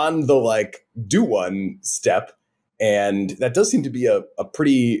we're on the like do one step. And that does seem to be a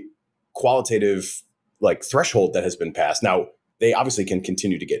pretty qualitative like threshold that has been passed. Now, they obviously can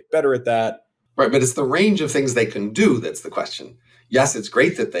continue to get better at that. Right. But it's the range of things they can do that's the question. Yes, it's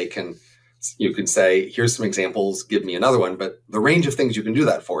great that you can say, here's some examples, give me another one, but the range of things you can do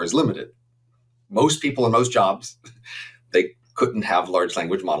that for is limited. Most people in most jobs, they couldn't have large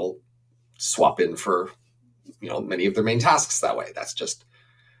language model swap in for, many of their main tasks that way.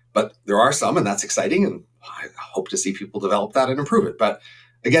 But there are some, and that's exciting. And I hope to see people develop that and improve it. But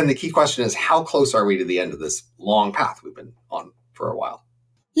again, the key question is, how close are we to the end of this long path we've been on for a while?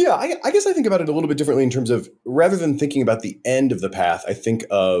 Yeah, I guess I think about it a little bit differently in terms of, rather than thinking about the end of the path, I think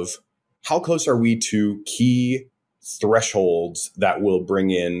of how close are we to key thresholds that will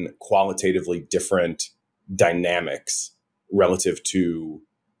bring in qualitatively different dynamics relative to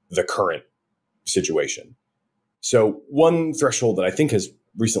the current situation. So one threshold that I think has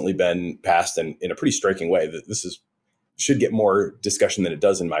recently been passed, and in a pretty striking way, that should get more discussion than it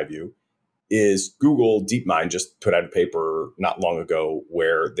does in my view, is Google DeepMind just put out a paper not long ago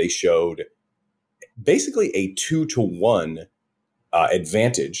where they showed basically a 2-to-1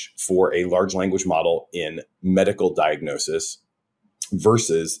 advantage for a large language model in medical diagnosis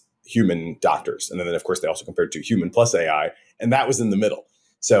versus human doctors. And then, of course, they also compared to human plus AI, and that was in the middle.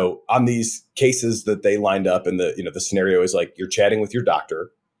 So on these cases that they lined up, and the scenario is like you're chatting with your doctor,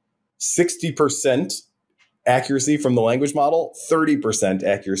 60% accuracy from the language model, 30%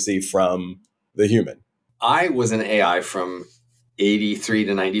 accuracy from the human. I was an AI from 83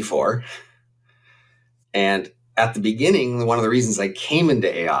 to 94. And at the beginning, one of the reasons I came into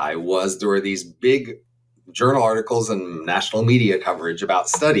AI was there were these big journal articles and national media coverage about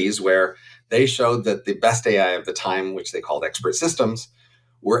studies where they showed that the best AI of the time, which they called expert systems,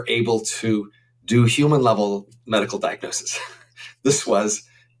 were able to do human-level medical diagnosis. This was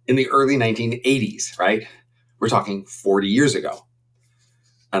in the early 1980s, right? We're talking 40 years ago.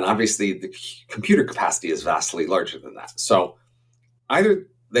 And obviously, the computer capacity is vastly larger than that. So either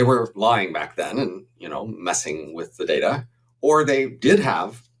they were lying back then and, messing with the data, or they did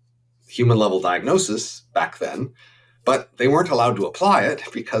have human-level diagnosis back then, but they weren't allowed to apply it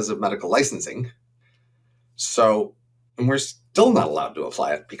because of medical licensing. So, and we're still not allowed to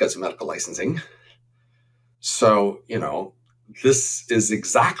apply it because of medical licensing. So, this is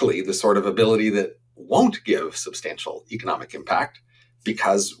exactly the sort of ability that won't give substantial economic impact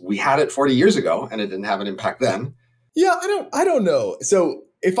because we had it 40 years ago and it didn't have an impact then. Yeah, I don't know. So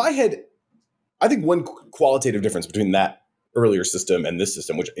I think one qualitative difference between that earlier system and this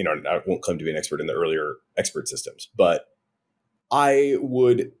system, which, I won't claim to be an expert in the earlier expert systems, but I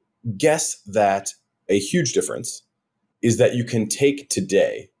would guess that a huge difference is that you can take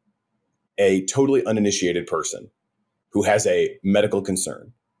today a totally uninitiated person who has a medical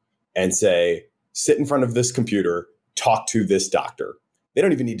concern and say, sit in front of this computer, talk to this doctor. They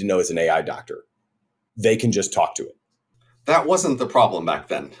don't even need to know it's an AI doctor. They can just talk to it. That wasn't the problem back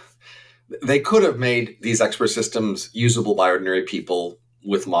then. They could have made these expert systems usable by ordinary people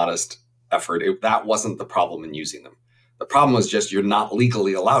with modest effort. That wasn't the problem in using them. The problem was just you're not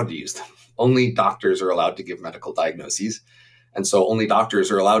legally allowed to use them. Only doctors are allowed to give medical diagnoses. And so only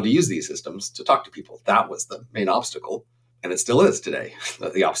doctors are allowed to use these systems to talk to people. That was the main obstacle. And it still is today,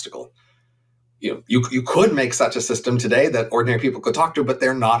 the obstacle. You could make such a system today that ordinary people could talk to, but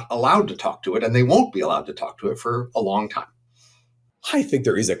they're not allowed to talk to it, and they won't be allowed to talk to it for a long time. I think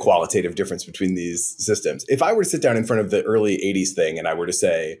there is a qualitative difference between these systems. If I were to sit down in front of the early 80s thing and I were to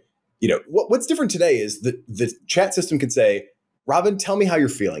say, what's different today is that the chat system can say, Robin, tell me how you're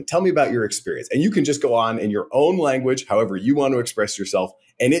feeling. Tell me about your experience. And you can just go on in your own language, however you want to express yourself,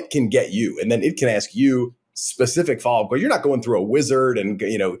 and it can get you. And then it can ask you specific follow-up questions. You're not going through a wizard and,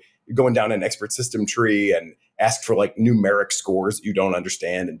 you're going down an expert system tree and ask for like numeric scores you don't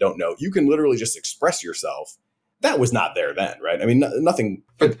understand and don't know. You can literally just express yourself. That was not there then, right? I mean, nothing.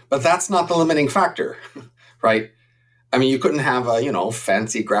 But that's not the limiting factor, right? I mean, you couldn't have a,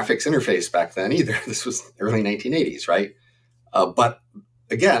 fancy graphics interface back then either. This was early 1980s, right? But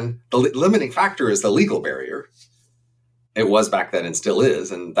again, the limiting factor is the legal barrier. It was back then and still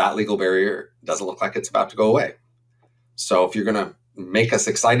is. And that legal barrier doesn't look like it's about to go away. So if you're going to make us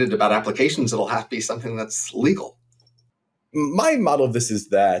excited about applications, it'll have to be something that's legal. My model of this is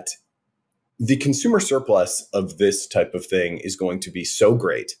that the consumer surplus of this type of thing is going to be so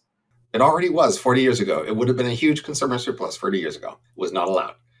great. It already was 40 years ago. It would have been a huge consumer surplus 40 years ago. It was not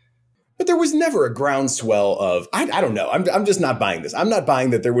allowed. But there was never a groundswell of, I don't know. I'm just not buying this. I'm not buying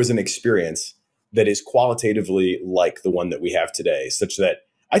that there was an experience that is qualitatively like the one that we have today, such that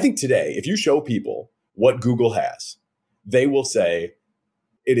I think today, if you show people what Google has, they will say,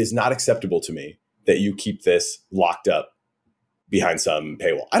 it is not acceptable to me that you keep this locked up behind some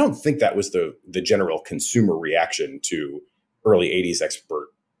paywall. I don't think that was the general consumer reaction to early 80s expert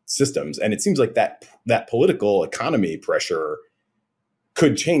systems. And it seems like that political economy pressure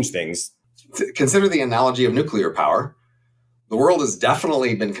could change things. Consider the analogy of nuclear power. The world has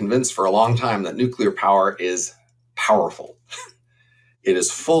definitely been convinced for a long time that nuclear power is powerful. It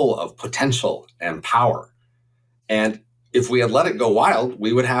is full of potential and power. And if we had let it go wild,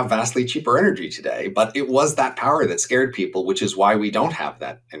 we would have vastly cheaper energy today. But it was that power that scared people, which is why we don't have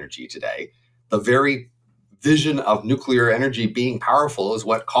that energy today. The very vision of nuclear energy being powerful is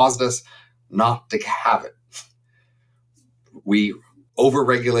what caused us not to have it. We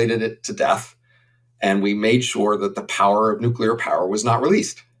overregulated it to death, and we made sure that the power of nuclear power was not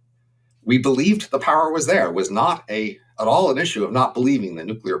released. We believed the power was there. It was not at all an issue of not believing that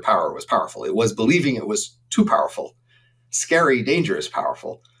nuclear power was powerful. It was believing it was too powerful. Scary, dangerous,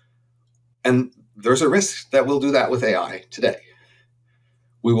 powerful. And there's a risk that we'll do that with AI today.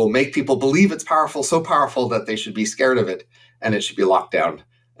 We will make people believe it's powerful, so powerful that they should be scared of it, and it should be locked down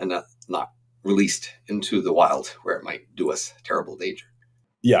and not released into the wild where it might do us terrible danger.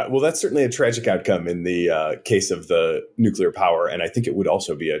 Yeah, well, that's certainly a tragic outcome in the case of the nuclear power. And I think it would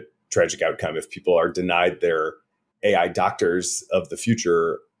also be a tragic outcome if people are denied their AI doctors of the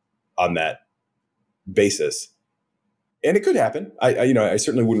future on that basis. And it could happen. I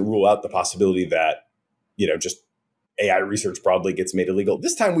certainly wouldn't rule out the possibility that, just AI research broadly gets made illegal.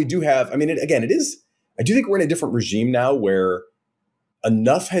 This time we do have, I do think we're in a different regime now where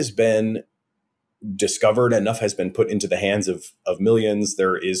enough has been discovered, enough has been put into the hands of millions.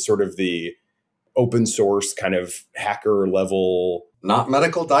 There is sort of the open source kind of hacker level. Not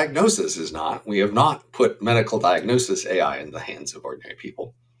medical diagnosis is not. We have not put medical diagnosis AI in the hands of ordinary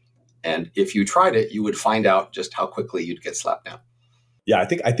people. And if you tried it, you would find out just how quickly you'd get slapped down. Yeah, I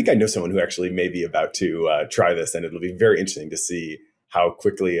think I know someone who actually may be about to try this, and it'll be very interesting to see how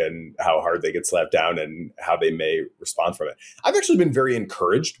quickly and how hard they get slapped down and how they may respond from it. I've actually been very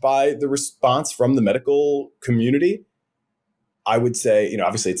encouraged by the response from the medical community. I would say,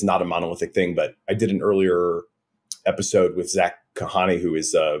 obviously it's not a monolithic thing, but I did an earlier episode with Zach Kahani, who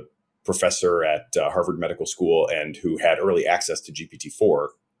is a professor at Harvard Medical School and who had early access to GPT-4.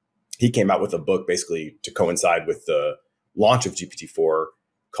 He came out with a book basically to coincide with the launch of GPT-4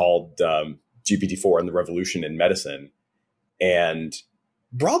 called GPT-4 and the Revolution in Medicine. And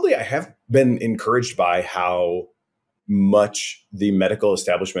broadly, I have been encouraged by how much the medical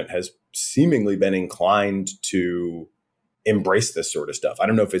establishment has seemingly been inclined to embrace this sort of stuff. I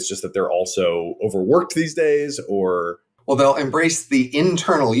don't know if it's just that they're also overworked these days or... Well, they'll embrace the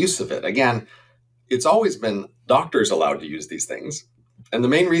internal use of it. Again, it's always been doctors allowed to use these things. And the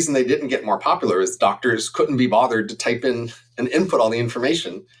main reason they didn't get more popular is doctors couldn't be bothered to type in and input all the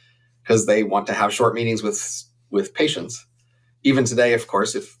information because they want to have short meetings with patients. Even today, of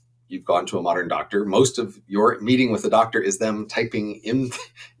course, if you've gone to a modern doctor, most of your meeting with the doctor is them typing in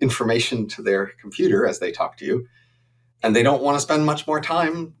information to their computer as they talk to you. And they don't want to spend much more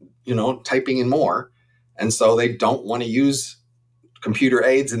time, typing in more. And so they don't want to use computer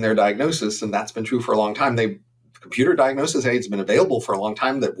aids in their diagnosis. And that's been true for a long time. Computer diagnosis aids have been available for a long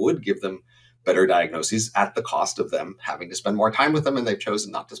time that would give them better diagnoses at the cost of them having to spend more time with them, and they've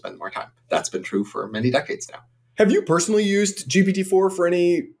chosen not to spend more time. That's been true for many decades now. Have you personally used GPT-4 for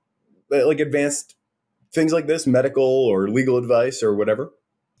any advanced things like this, medical or legal advice or whatever?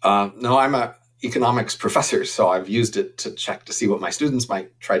 No, I'm a economics professor, so I've used it to check to see what my students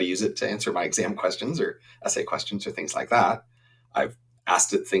might try to use it to answer my exam questions or essay questions or things like that. I've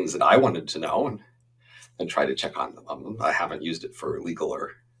asked it things that I wanted to know and try to check on them. I haven't used it for legal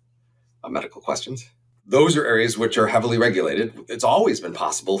or medical questions. Those are areas which are heavily regulated. It's always been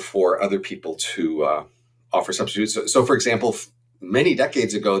possible for other people to offer substitutes. So for example, many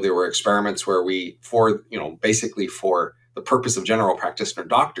decades ago, there were experiments where basically for the purpose of general practitioner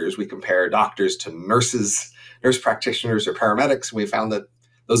doctors, we compare doctors to nurse practitioners or paramedics. And we found that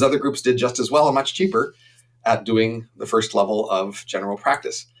those other groups did just as well and much cheaper at doing the first level of general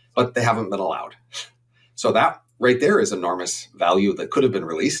practice, but they haven't been allowed. So that right there is enormous value that could have been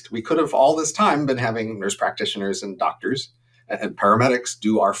released. We could have all this time been having nurse practitioners and doctors and paramedics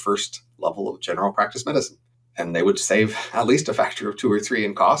do our first level of general practice medicine. And they would save at least a factor of 2 or 3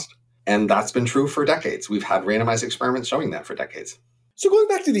 in cost. And that's been true for decades. We've had randomized experiments showing that for decades. So going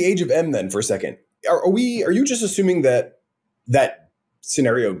back to the age of M then for a second, are you just assuming that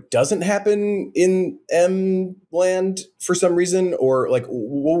scenario doesn't happen in M land for some reason? Or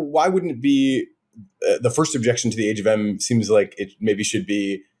why wouldn't it be the first objection to the age of M seems like it maybe should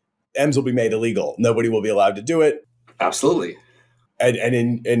be M's will be made illegal. Nobody will be allowed to do it. Absolutely.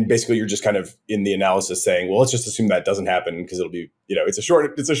 And basically you're just kind of in the analysis saying, well, let's just assume that doesn't happen because it'll be, it's a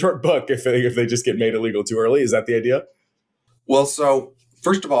short book if they just get made illegal too early. Is that the idea? Well, so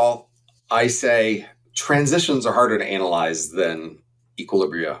first of all, I say transitions are harder to analyze than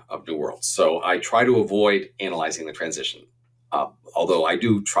equilibria of new worlds. So I try to avoid analyzing the transition, although I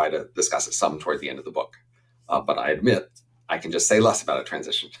do try to discuss it some toward the end of the book. But I admit I can just say less about a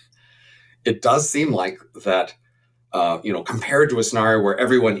transition. It does seem like that compared to a scenario where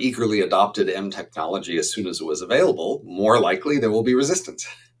everyone eagerly adopted M technology as soon as it was available, more likely there will be resistance.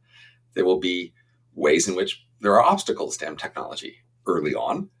 There will be ways in which there are obstacles to M technology early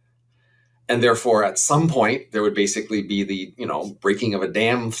on. And therefore, at some point, there would basically be the, breaking of a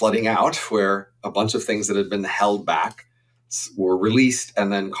dam flooding out where a bunch of things that had been held back were released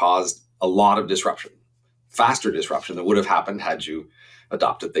and then caused a lot of disruption, faster disruption than would have happened had you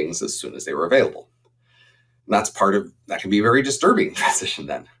adopted things as soon as they were available. And that can be a very disturbing transition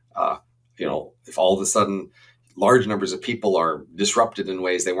then. If all of a sudden large numbers of people are disrupted in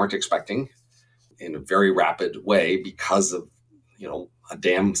ways they weren't expecting in a very rapid way because of, a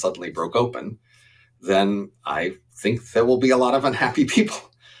dam suddenly broke open, then I think there will be a lot of unhappy people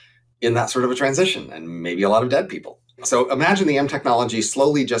in that sort of a transition and maybe a lot of dead people. So imagine the M technology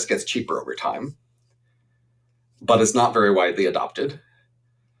slowly just gets cheaper over time, but it's not very widely adopted.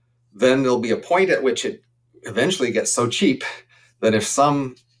 Then there'll be a point at which it eventually gets so cheap that if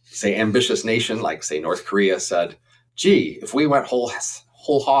some, say, ambitious nation like, say, North Korea said, gee, if we went whole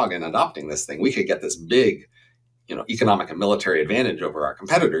hog in adopting this thing, we could get this big, economic and military advantage over our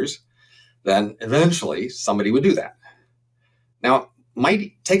competitors, then eventually somebody would do that. Now, it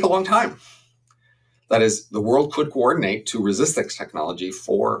might take a long time. That is, the world could coordinate to resist this technology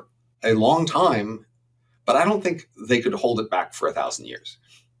for a long time, but I don't think they could hold it back for 1,000 years.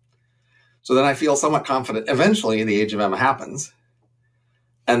 So then I feel somewhat confident eventually the age of M happens.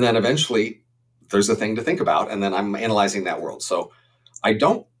 And then eventually there's a thing to think about. And then I'm analyzing that world. So I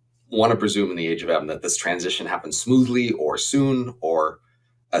don't want to presume in the age of M that this transition happens smoothly or soon or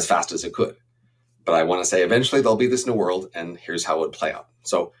as fast as it could. But I want to say eventually there'll be this new world and here's how it would play out.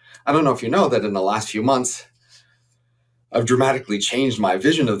 So I don't know if you know that in the last few months, I've dramatically changed my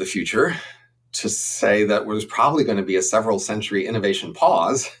vision of the future to say that there's probably going to be a several century innovation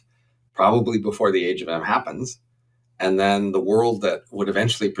pause, probably before the age of M happens. And then the world that would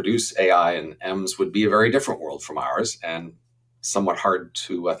eventually produce AI and M's would be a very different world from ours and somewhat hard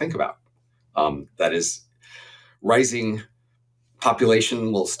to think about. That is, rising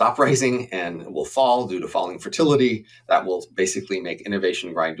population will stop rising and will fall due to falling fertility. That will basically make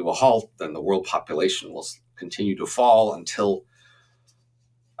innovation grind to a halt. Then the world population will continue to fall until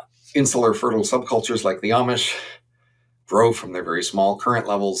insular fertile subcultures like the Amish grow from their very small current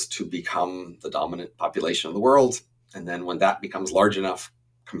levels to become the dominant population of the world. And then when that becomes large enough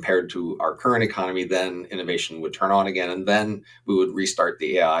compared to our current economy, then innovation would turn on again. And then we would restart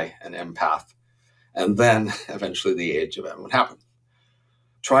the AI and M path. And then eventually the age of M would happen.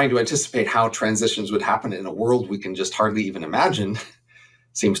 Trying to anticipate how transitions would happen in a world we can just hardly even imagine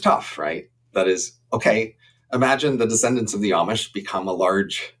seems tough, right? That is, okay, imagine the descendants of the Amish become a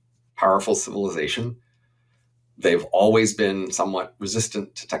large, powerful civilization. They've always been somewhat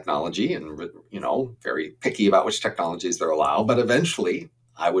resistant to technology and, very picky about which technologies they're allowed. But eventually,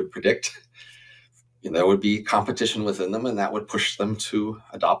 I would predict there would be competition within them, and that would push them to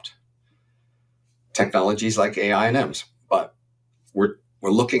adopt technologies like AI and Ms. But we're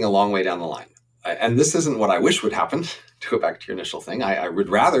looking a long way down the line. And this isn't what I wish would happen, to go back to your initial thing. I would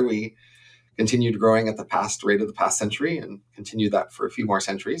rather we continued growing at the past rate of the past century and continue that for a few more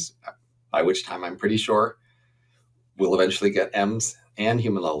centuries, by which time I'm pretty sure we'll eventually get Ms and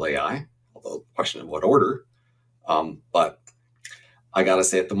human level AI, although question of what order. But I got to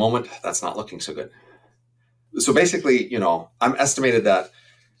say, at the moment, that's not looking so good. So basically, I'm estimated that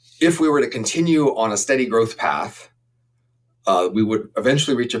if we were to continue on a steady growth path, we would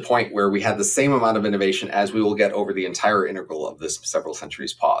eventually reach a point where we had the same amount of innovation as we will get over the entire integral of this several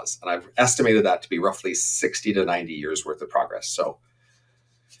centuries pause. And I've estimated that to be roughly 60 to 90 years worth of progress. So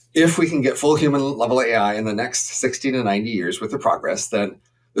if we can get full human level AI in the next 60 to 90 years worth of progress, then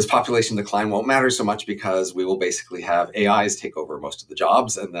this population decline won't matter so much, because we will basically have AIs take over most of the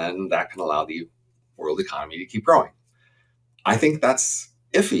jobs, and then that can allow the world economy to keep growing. I think that's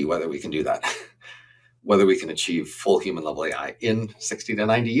iffy whether we can do that. Whether we can achieve full human level AI in 60 to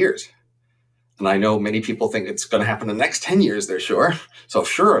 90 years. And I know many people think it's going to happen in the next 10 years, they're sure. So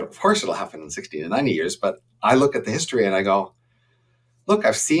sure, of course it'll happen in 60 to 90 years. But I look at the history and I go, look,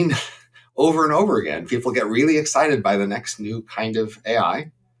 I've seen over and over again, people get really excited by the next new kind of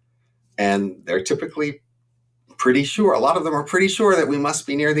AI. And they're typically pretty sure, a lot of them are pretty sure that we must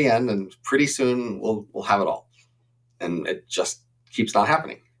be near the end, and pretty soon we'll have it all. And it just keeps not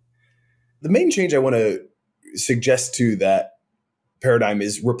happening. The main change I want to suggest to that paradigm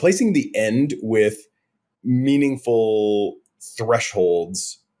is replacing the end with meaningful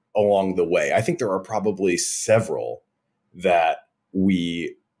thresholds along the way. I think there are probably several that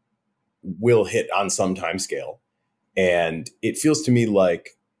we will hit on some time scale. And it feels to me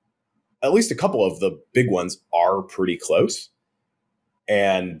like at least a couple of the big ones are pretty close.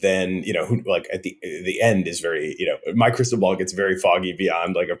 And then, like at the end is very, my crystal ball gets very foggy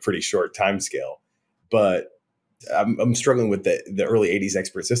beyond like a pretty short time scale. But I'm struggling with the early 80s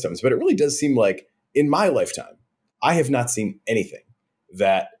expert systems. But it really does seem like in my lifetime, I have not seen anything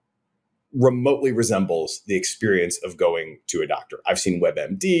that remotely resembles the experience of going to a doctor. I've seen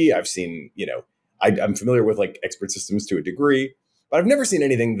WebMD. I've seen, I'm familiar with like expert systems to a degree. But I've never seen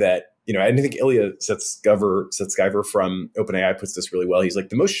anything that, I think Ilya Sutskever from OpenAI puts this really well. He's like,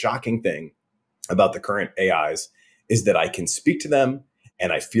 the most shocking thing about the current AIs is that I can speak to them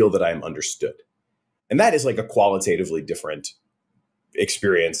and I feel that I am understood. And that is like a qualitatively different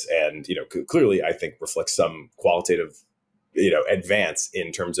experience. And, clearly I think reflects some qualitative, advance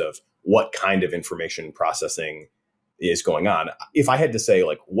in terms of what kind of information processing is going on. If I had to say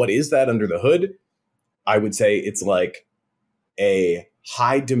like, what is that under the hood? I would say it's like a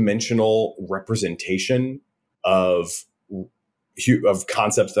high dimensional representation of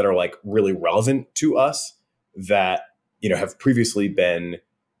concepts that are like really relevant to us that, have previously been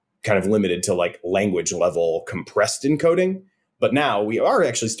kind of limited to like language level compressed encoding. But now we are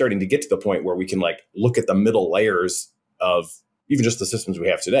actually starting to get to the point where we can like look at the middle layers of even just the systems we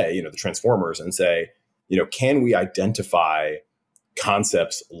have today, the transformers, and say, can we identify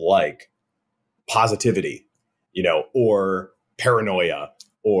concepts like positivity, or paranoia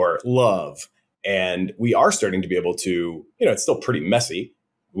or love? And we are starting to be able to, it's still pretty messy.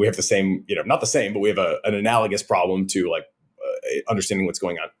 We have the same, not the same, but we have an analogous problem to like understanding what's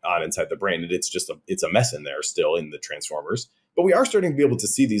going on inside the brain. And it's a mess in there still in the transformers. But we are starting to be able to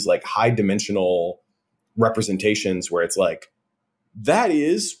see these like high dimensional representations where it's like, that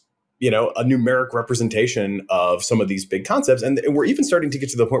is, a numeric representation of some of these big concepts. And we're even starting to get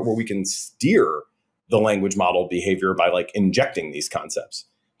to the point where we can steer the language model behavior by like injecting these concepts.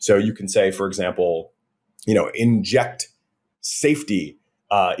 So you can say, for example, inject safety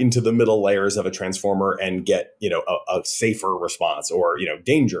into the middle layers of a transformer and get, a safer response, or,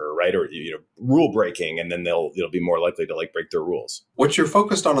 danger, right? Or, rule breaking, and then they'll be more likely to like break their rules. What you're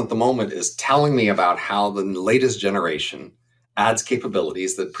focused on at the moment is telling me about how the latest generation adds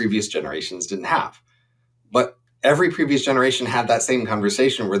capabilities that previous generations didn't have. But every previous generation had that same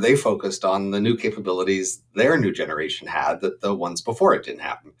conversation where they focused on the new capabilities their new generation had that the ones before it didn't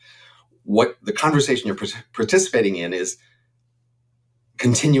happen. What the conversation you're participating in is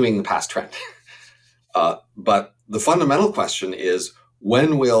continuing the past trend. But the fundamental question is,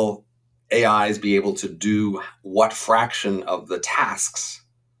 when will AIs be able to do what fraction of the tasks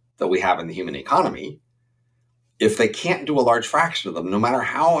that we have in the human economy? If they can't do a large fraction of them, no matter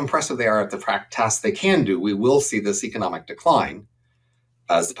how impressive they are at the tasks they can do, we will see this economic decline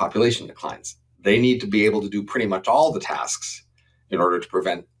as the population declines. they need to be able to do pretty much all the tasks in order to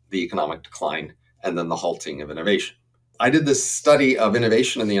prevent the economic decline and then the halting of innovation. I did this study of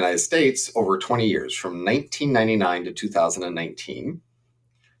innovation in the United States over 20 years, from 1999 to 2019.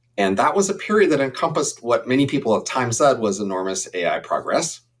 And that was a period that encompassed what many people at the time said was enormous AI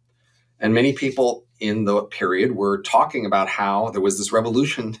progress. And many people in the period were talking about how there was this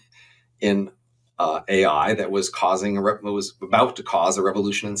revolution in AI that was about to cause a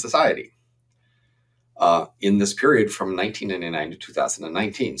revolution in society in this period from 1999 to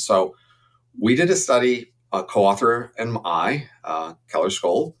 2019. So we did a study, a co-author and I, Keller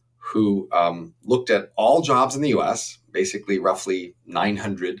Skoll, who looked at all jobs in the US, basically roughly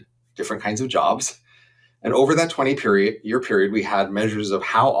 900 different kinds of jobs. And over that 20-year period, we had measures of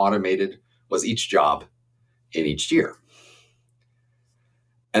how automated was each job in each year.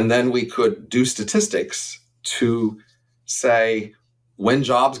 And then we could do statistics to say, when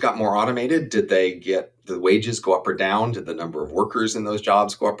jobs got more automated, did the wages go up or down? Did the number of workers in those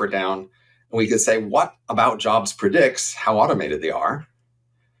jobs go up or down? And we could say, what about jobs predicts how automated they are?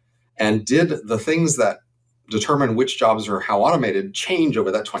 And did the things that determine which jobs are how automated change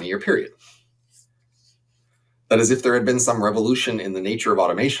over that 20-year period? That is, if there had been some revolution in the nature of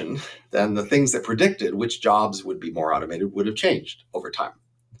automation, then the things that predicted which jobs would be more automated would have changed over time.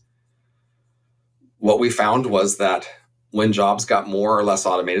 What we found was that when jobs got more or less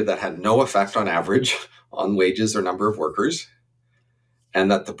automated, that had no effect on average on wages or number of workers,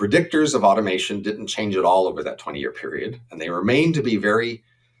 and that the predictors of automation didn't change at all over that 20-year period. And they remain to be very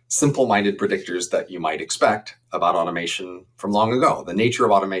simple-minded predictors that you might expect about automation from long ago. The nature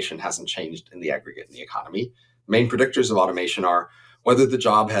of automation hasn't changed in the aggregate in the economy. Main predictors of automation are whether the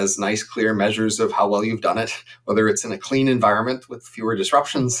job has nice, clear measures of how well you've done it, whether it's in a clean environment with fewer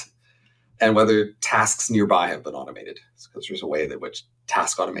disruptions, and whether tasks nearby have been automated. Because there's a way in which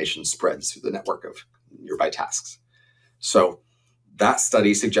task automation spreads through the network of nearby tasks. So that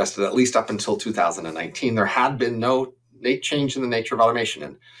study suggested, at least up until 2019, there had been no change in the nature of automation.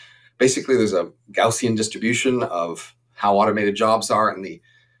 And basically, there's a Gaussian distribution of how automated jobs are, and the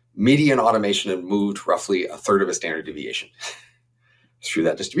median automation had moved roughly a third of a standard deviation through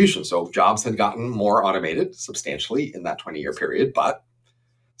that distribution. So jobs had gotten more automated substantially in that 20-year period, but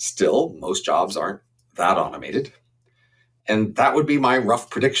still, most jobs aren't that automated. And that would be my rough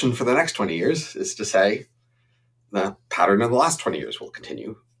prediction for the next 20 years, is to say the pattern of the last 20 years will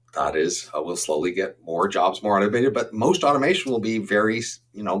continue. That is, we'll slowly get more jobs more automated, but most automation will be very,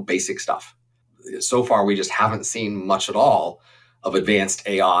 basic stuff. So far, we just haven't seen much at all of advanced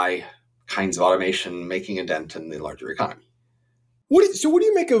AI kinds of automation making a dent in the larger economy. So what do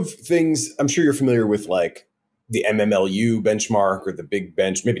you make of things? I'm sure you're familiar with like the MMLU benchmark or the big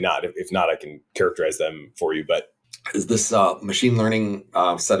bench. Maybe not. If not, I can characterize them for you. But is this machine learning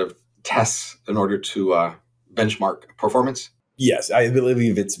set of tests in order to benchmark performance? Yes, I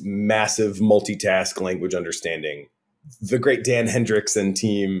believe it's massive multitask language understanding. The great Dan Hendricks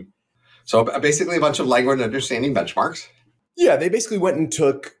team. So basically a bunch of language understanding benchmarks. Yeah, they basically went and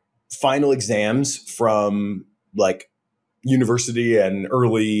took final exams from like university and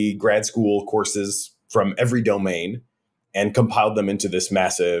early grad school courses from every domain and compiled them into this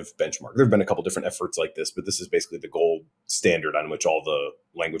massive benchmark. There have been a couple different efforts like this, but this is basically the gold standard on which all the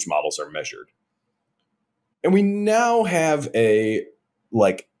language models are measured. And we now have a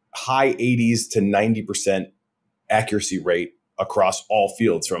like high 80s to 90% accuracy rate across all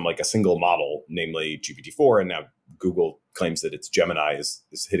fields from like a single model, namely GPT-4. And now Google claims that its Gemini is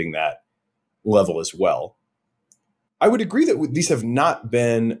hitting that level as well. I would agree that these have not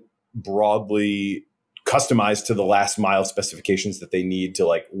been broadly customized to the last mile specifications that they need to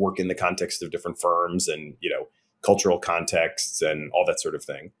like work in the context of different firms and, cultural contexts and all that sort of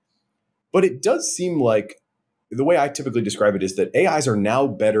thing. But it does seem like the way I typically describe it is that AIs are now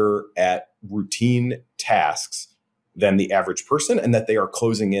better at routine tasks than the average person, and that they are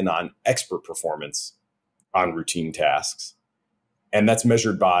closing in on expert performance on routine tasks. And that's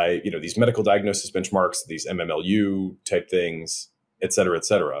measured by, these medical diagnosis benchmarks, these MMLU type things, et cetera, et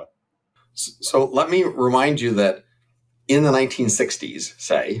cetera. So let me remind you that in the 1960s,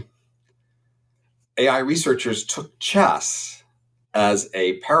 say, AI researchers took chess as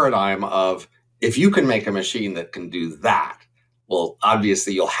a paradigm of, if you can make a machine that can do that, well,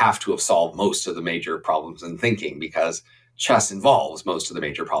 obviously you'll have to have solved most of the major problems in thinking, because chess involves most of the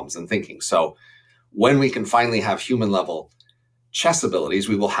major problems in thinking. So when we can finally have human level chess abilities,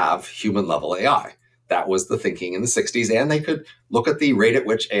 we will have human level AI. That was the thinking in the 60s. And they could look at the rate at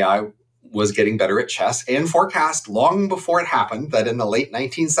which AI was getting better at chess and forecast long before it happened that in the late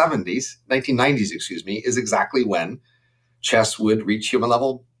 1990s, is exactly when chess would reach human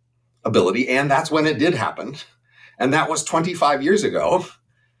level ability. And that's when it did happen. And that was 25 years ago.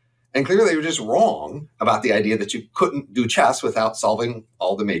 And clearly they were just wrong about the idea that you couldn't do chess without solving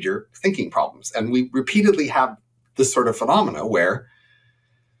all the major thinking problems. And we repeatedly have this sort of phenomena where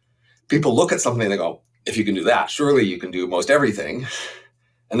people look at something and they go, if you can do that, surely you can do most everything.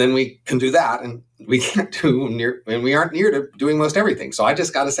 And then we can do that and we can't do near, and we aren't near to doing most everything. So I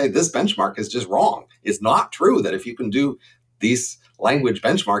just got to say this benchmark is just wrong. It's not true that if you can do these language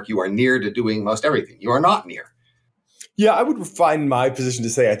benchmark, you are near to doing most everything. You are not near. Yeah, I would refine my position to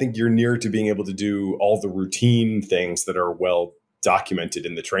say I think you're near to being able to do all the routine things that are well documented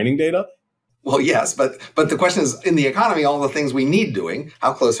in the training data. Well, yes, but the question is, in the economy, all the things we need doing,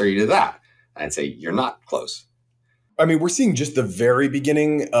 how close are you to that? I'd say you're not close. I mean, we're seeing just the very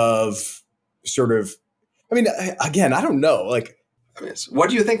beginning of sort of, I mean, again, I don't know. Like, I mean, what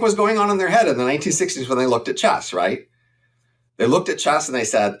do you think was going on in their head in the 1960s when they looked at chess, right? They looked at chess and they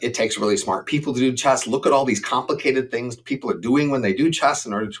said, it takes really smart people to do chess. Look at all these complicated things people are doing when they do chess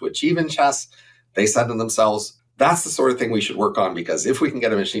in order to achieve in chess. They said to themselves, that's the sort of thing we should work on, because if we can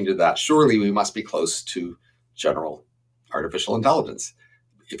get a machine to do that, surely we must be close to general artificial intelligence.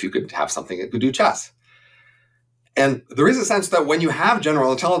 If you could have something that could do chess. And there is a sense that when you have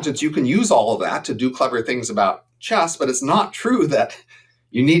general intelligence, you can use all of that to do clever things about chess, but it's not true that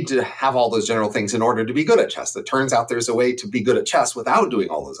you need to have all those general things in order to be good at chess. It turns out there's a way to be good at chess without doing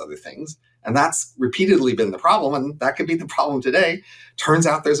all those other things. And that's repeatedly been the problem. And that could be the problem today. Turns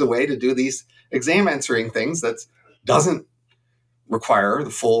out there's a way to do these exam answering things that doesn't require the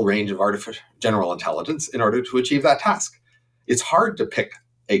full range of artificial general intelligence in order to achieve that task. It's hard to pick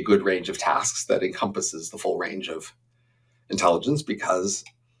a good range of tasks that encompasses the full range of intelligence because,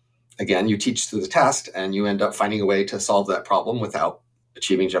 again, you teach through the test and you end up finding a way to solve that problem without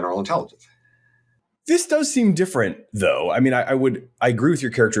achieving general intelligence. This does seem different, though. I mean, I agree with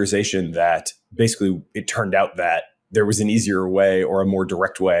your characterization that basically it turned out that there was an easier way or a more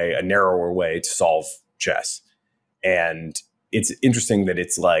direct way, a narrower way to solve chess. And it's interesting that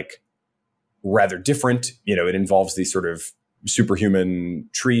it's like rather different. You know, it involves these sort of superhuman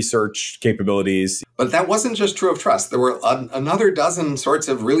tree search capabilities. But that wasn't just true of trust. There were another dozen sorts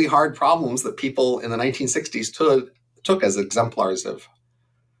of really hard problems that people in the 1960s took as exemplars of,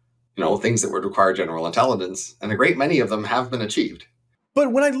 you know, things that would require general intelligence. And a great many of them have been achieved.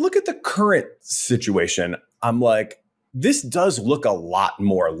 But when I look at the current situation, I'm like, this does look a lot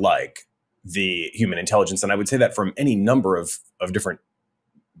more like the human intelligence. And I would say that from any number of different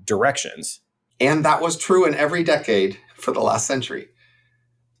directions. And that was true in every decade for the last century.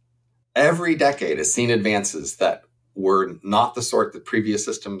 Every decade has seen advances that were not the sort that previous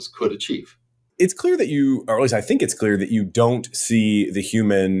systems could achieve. It's clear that you, or at least I think it's clear that you don't see the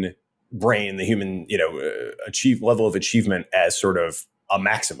human brain, the human, level of achievement as sort of a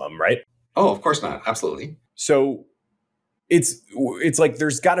maximum, right? Oh, of course not. Absolutely. So it's like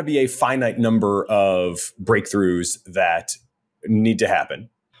there's got to be a finite number of breakthroughs that need to happen.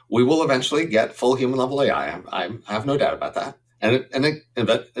 We will eventually get full human level AI. I have no doubt about that.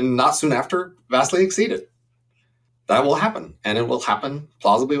 And not soon after, vastly exceed it. That will happen. And it will happen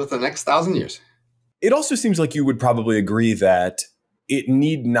plausibly within the next 1,000 years. It also seems like you would probably agree that it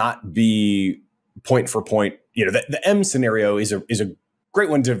need not be point for point. You know, the M scenario is a great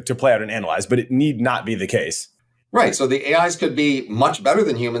one to play out and analyze, but it need not be the case. Right. So the AIs could be much better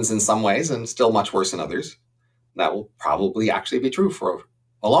than humans in some ways and still much worse in others. That will probably actually be true for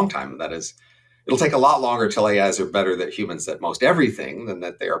a long time. That is, it'll take a lot longer till AIs are better than humans at most everything than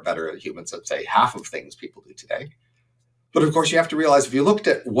that they are better at humans at, say, half of things people do today. But of course, you have to realize if you looked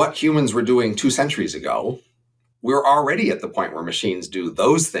at what humans were doing 2 centuries ago, we're already at the point where machines do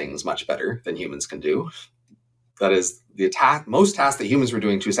those things much better than humans can do. That is, most tasks that humans were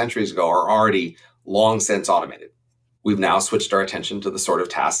doing 2 centuries ago are already long since automated. We've now switched our attention to the sort of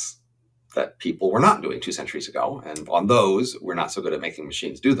tasks that people were not doing 2 centuries ago. And on those, we're not so good at making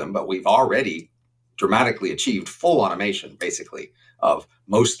machines do them, but we've already dramatically achieved full automation, basically, of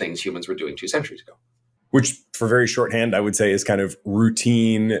most things humans were doing 2 centuries ago. Which, for very shorthand, I would say is kind of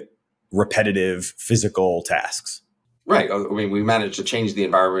routine, repetitive, physical tasks. Right. I mean, we managed to change the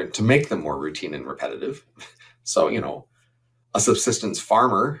environment to make them more routine and repetitive. So, a subsistence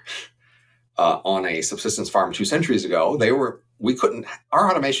farmer on a subsistence farm 2 centuries ago, our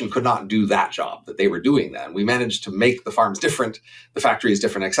automation could not do that job that they were doing then. We managed to make the farms different, the factories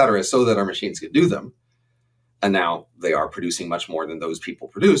different, et cetera, so that our machines could do them. And now they are producing much more than those people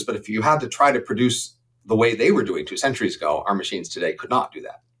produce. But if you had to try to produce the way they were doing 2 centuries ago, our machines today could not do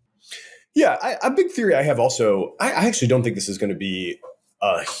that. Yeah, a big theory I have also, I actually don't think this is going to be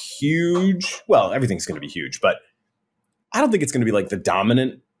a huge, well, everything's going to be huge, but I don't think it's going to be like the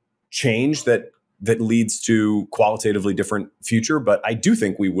dominant change that leads to qualitatively different future. But I do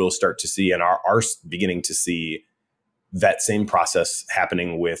think we will start to see and are beginning to see that same process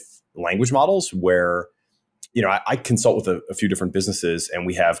happening with language models where, I consult with a few different businesses and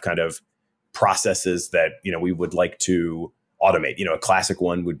we have kind of processes that, we would like to automate. A classic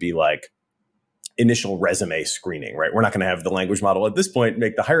one would be like initial resume screening, right? We're not going to have the language model at this point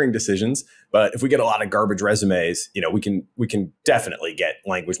make the hiring decisions, but if we get a lot of garbage resumes, we can definitely get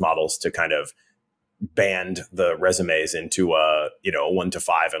language models to kind of band the resumes into a 1 to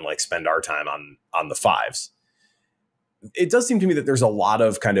 5 and like spend our time on the 5s. It does seem to me that there's a lot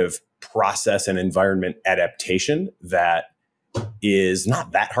of kind of process and environment adaptation that is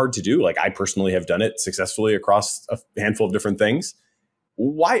not that hard to do. Like I personally have done it successfully across a handful of different things.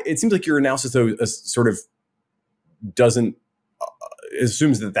 Why? It seems like your analysis though sort of doesn't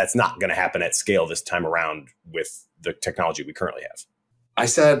assumes that that's not going to happen at scale this time around with the technology we currently have. I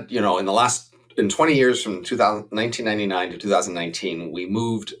said, in 20 years from 1999 to 2019, we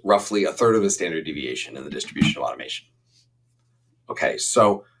moved roughly a third of the standard deviation in the distribution of automation. Okay,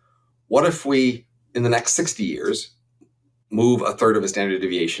 so what if we, in the next 60 years, move a third of a standard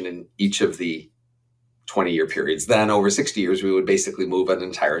deviation in each of the 20-year periods? Then over 60 years, we would basically move an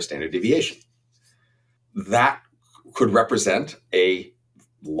entire standard deviation. That could represent a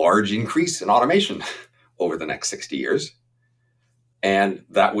large increase in automation over the next 60 years. And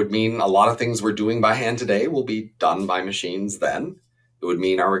that would mean a lot of things we're doing by hand today will be done by machines then. It would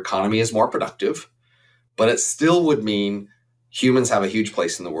mean our economy is more productive, but it still would mean humans have a huge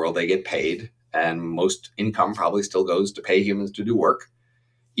place in the world. They get paid, and most income probably still goes to pay humans to do work,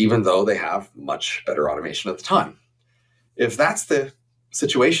 even though they have much better automation at the time. If that's the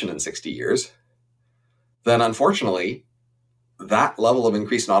situation in 60 years, then unfortunately, that level of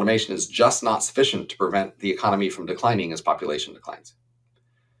increase in automation is just not sufficient to prevent the economy from declining as population declines.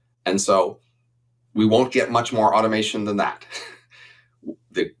 And so we won't get much more automation than that.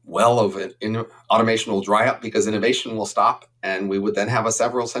 The well of automation will dry up because innovation will stop, and we would then have a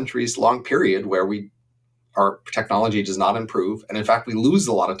several centuries long period where our technology does not improve. And in fact, we lose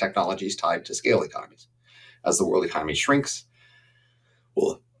a lot of technologies tied to scale economies. As the world economy shrinks,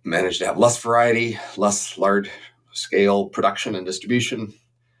 we'll manage to have less variety, less large scale production and distribution,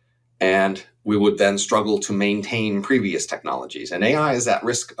 and we would then struggle to maintain previous technologies. And AI is at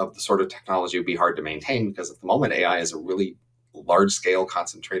risk of the sort of technology would be hard to maintain, because at the moment, AI is a really large scale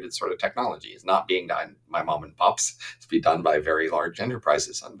concentrated sort of technology. It's not being done by mom and pops. It's being done by very large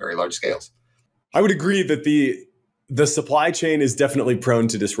enterprises on very large scales. I would agree that the supply chain is definitely prone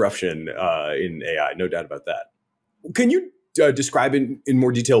to disruption in AI, no doubt about that. Can you describe in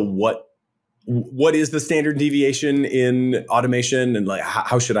more detail what is the standard deviation in automation, and like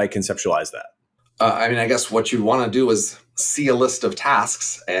how should I conceptualize that? I guess what you want to do is see a list of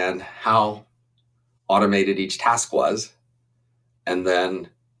tasks and how automated each task was, and then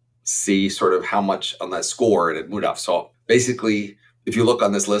see sort of how much on that score it moved up. So basically, if you look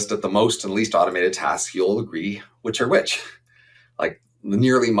on this list at the most and least automated tasks, you'll agree which are which. Like the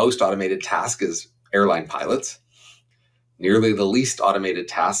nearly most automated task is airline pilots. Nearly the least automated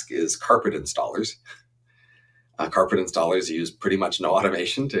task is carpet installers. Carpet installers use pretty much no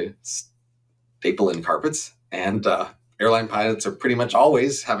automation to staple in carpets. And airline pilots are pretty much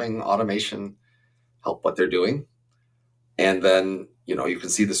always having automation help what they're doing. And then, you can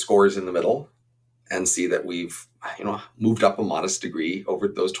see the scores in the middle and see that we've, moved up a modest degree over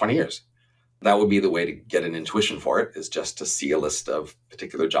those 20 years. That would be the way to get an intuition for it, is just to see a list of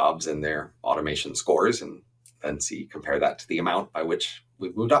particular jobs and their automation scores, and then compare that to the amount by which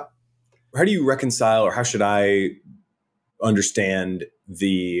we've moved up. How do you reconcile, or how should I understand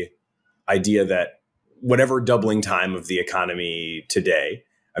the idea that whatever doubling time of the economy today,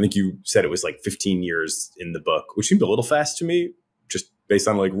 I think you said it was like 15 years in the book, which seemed a little fast to me, just based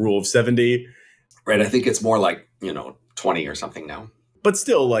on like rule of 70. Right. I think it's more like, 20 or something now. But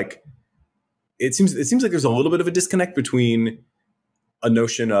still, like, it seems like there's a little bit of a disconnect between a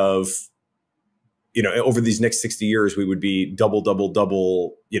notion of, over these next 60 years, we would be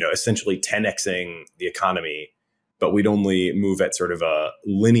double, essentially 10xing the economy, but we'd only move at sort of a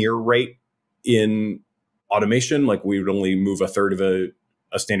linear rate in automation. Like we would only move a third of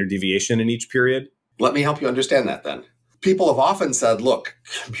a standard deviation in each period. Let me help you understand that then. People have often said, look,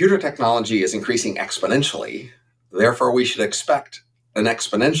 computer technology is increasing exponentially. Therefore, we should expect an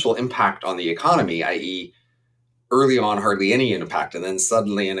exponential impact on the economy, i.e., early on, hardly any impact, and then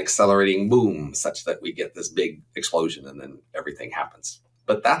suddenly an accelerating boom such that we get this big explosion and then everything happens.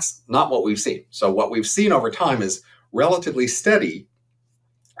 But that's not what we've seen. So what we've seen over time is relatively steady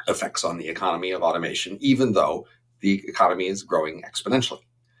effects on the economy of automation, even though the economy is growing exponentially.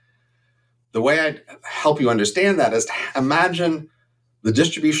 The way I'd help you understand that is to imagine the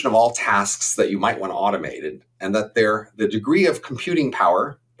distribution of all tasks that you might want automated, and that the degree of computing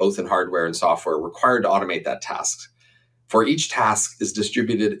power, both in hardware and software, required to automate that task for each task is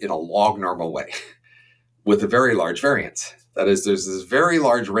distributed in a log normal way with a very large variance. That is, there's this very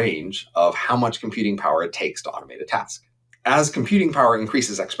large range of how much computing power it takes to automate a task. As computing power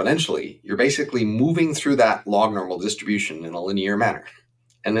increases exponentially, you're basically moving through that log normal distribution in a linear manner.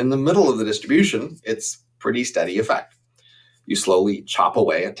 And in the middle of the distribution, it's pretty steady effect. You slowly chop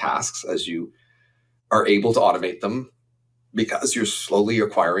away at tasks as you are able to automate them because you're slowly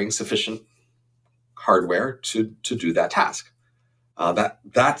acquiring sufficient hardware to do that task.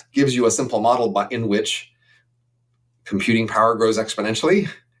 That gives you a simple model in which computing power grows exponentially,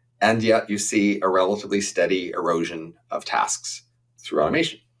 and yet you see a relatively steady erosion of tasks through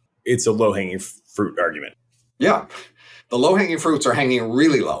automation. It's a low-hanging fruit argument. Yeah. The low-hanging fruits are hanging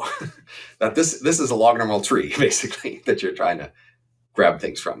really low. That this is a log normal tree, basically, that you're trying to grab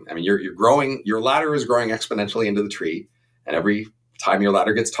things from. I mean, you're growing, your ladder is growing exponentially into the tree, and every time your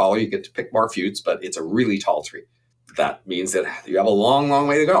ladder gets taller, you get to pick more fruits, but it's a really tall tree. That means that you have a long, long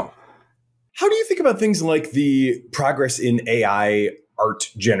way to go. How do you think about things like the progress in AI art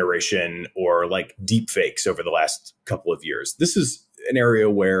generation or like deepfakes over the last couple of years? This is an area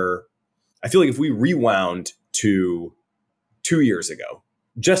where I feel like if we rewound to 2 years ago,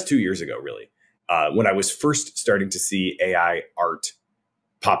 just 2 years ago, really, when I was first starting to see AI art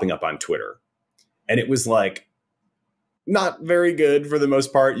popping up on Twitter, and it was like not very good for the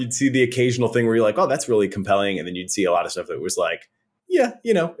most part. You'd see the occasional thing where you're like, oh, that's really compelling. And then you'd see a lot of stuff that was like, yeah,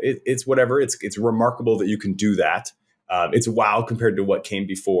 it's whatever. It's remarkable that you can do that. It's wow compared to what came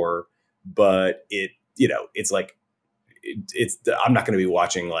before, but it's like, I'm not going to be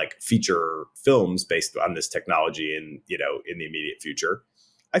watching like feature films based on this technology in the immediate future.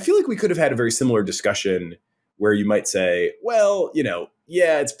 I feel like we could have had a very similar discussion where you might say, well,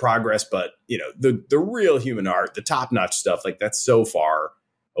 yeah, it's progress, but the real human art, the top-notch stuff, like that's so far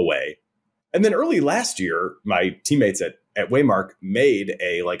away. And then early last year, my teammates at Waymark made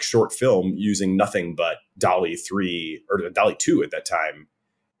a like short film using nothing but DALL-E 3 or DALL-E 2 at that time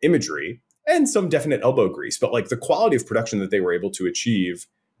imagery and some definite elbow grease. But like the quality of production that they were able to achieve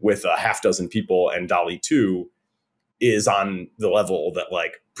with a half dozen people and DALL-E 2 is on the level that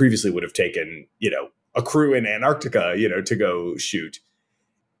like previously would have taken, a crew in Antarctica, to go shoot.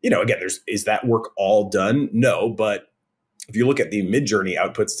 Again, is that work all done? No, but if you look at the Midjourney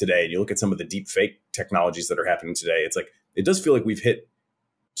outputs today and you look at some of the deep fake technologies that are happening today, it's like, it does feel like we've hit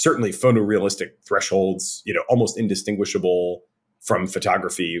certainly photorealistic thresholds, almost indistinguishable from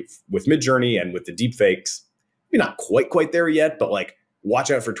photography with Midjourney and with the deep fakes. Maybe not quite there yet, but like watch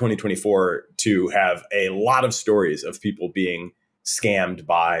out for 2024 to have a lot of stories of people being scammed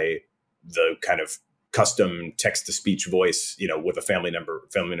by the kind of custom text-to-speech voice, with a family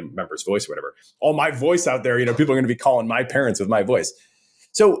member's voice or whatever. All my voice out there, people are going to be calling my parents with my voice.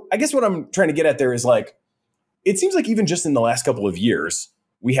 So I guess what I'm trying to get at there is like, it seems like even just in the last couple of years,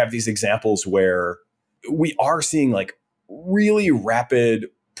 we have these examples where we are seeing like really rapid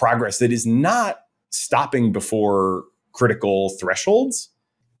progress that is not stopping before critical thresholds.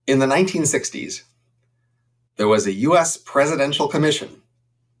 In the 1960s, there was a US presidential commission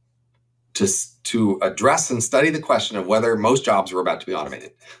to address and study the question of whether most jobs were about to be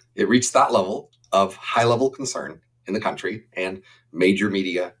automated. It reached that level of high-level concern in the country and major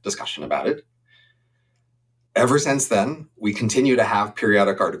media discussion about it. Ever since then, we continue to have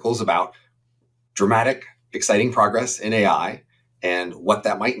periodic articles about dramatic, exciting progress in AI and what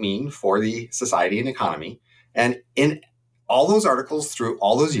that might mean for the society and economy. And in all those articles through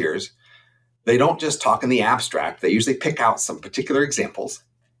all those years, they don't just talk in the abstract. They usually pick out some particular examples.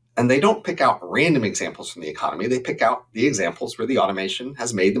 And they don't pick out random examples from the economy. They pick out the examples where the automation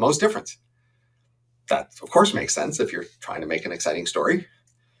has made the most difference. That, of course, makes sense if you're trying to make an exciting story.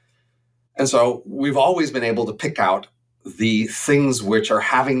 And so we've always been able to pick out the things which are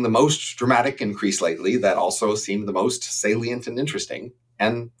having the most dramatic increase lately that also seem the most salient and interesting.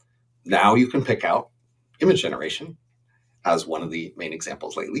 And now you can pick out image generation as one of the main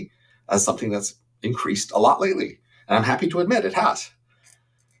examples lately, as something that's increased a lot lately. And I'm happy to admit it has.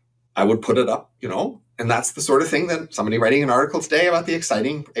 I would put it up, and that's the sort of thing that somebody writing an article today about the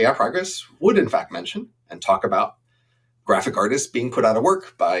exciting AI progress would in fact mention and talk about graphic artists being put out of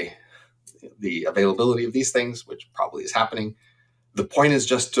work by the availability of these things, which probably is happening. The point is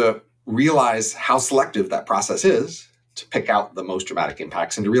just to realize how selective that process is to pick out the most dramatic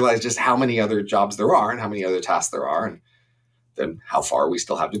impacts and to realize just how many other jobs there are and how many other tasks there are and then how far we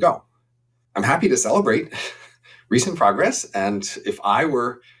still have to go. I'm happy to celebrate recent progress. And if I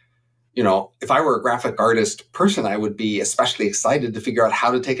were If I were a graphic artist person, I would be especially excited to figure out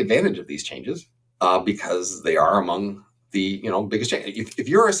how to take advantage of these changes because they are among the biggest changes. If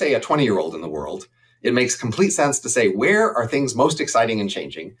you're, say, a 20-year-old in the world, it makes complete sense to say, where are things most exciting and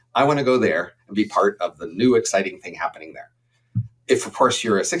changing? I want to go there and be part of the new exciting thing happening there. If, of course,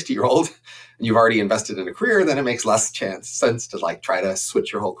 you're a 60-year-old and you've already invested in a career, then it makes less sense to try to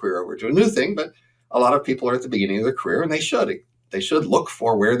switch your whole career over to a new thing. But a lot of people are at the beginning of their career, and they should look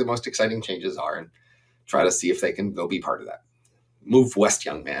for where the most exciting changes are and try to see if they can go be part of that. Move west,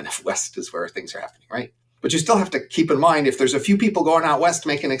 young man, if west is where things are happening, right? But you still have to keep in mind, if there's a few people going out west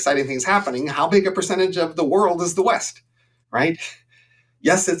making exciting things happening, how big a percentage of the world is the West, right?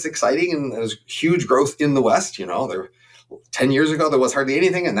 Yes, it's exciting, and there's huge growth in the West. 10 years ago, there was hardly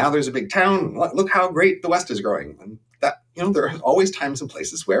anything, and now there's a big town. Look how great the West is growing. And that, there are always times and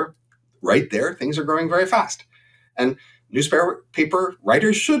places where right there, things are growing very fast. And newspaper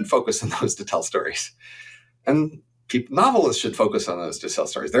writers should focus on those to tell stories. And novelists should focus on those to tell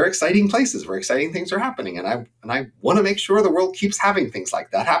stories. They're exciting places where exciting things are happening. And I want to make sure the world keeps having things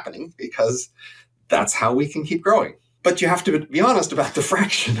like that happening, because that's how we can keep growing. But you have to be honest about the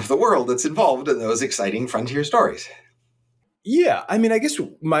fraction of the world that's involved in those exciting frontier stories. Yeah. I mean, I guess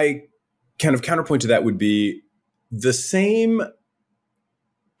my kind of counterpoint to that would be the same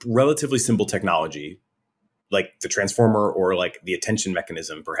relatively simple technology, like the transformer or like the attention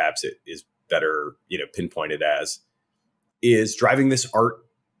mechanism, perhaps it is better, pinpointed as, is driving this art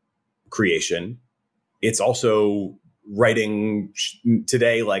creation. It's also writing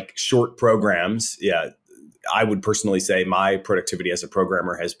today, like short programs. Yeah. I would personally say my productivity as a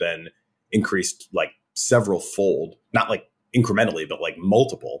programmer has been increased like several fold, not like incrementally, but like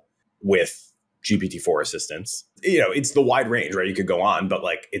multiple with GPT-4 assistance. It's the wide range, right? You could go on, but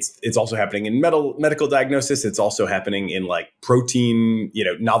like it's also happening in medical diagnosis. It's also happening in like protein,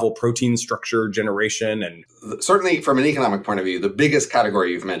 novel protein structure generation. And certainly from an economic point of view, the biggest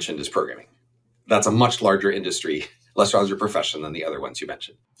category you've mentioned is programming. That's a much larger industry, less larger profession than the other ones you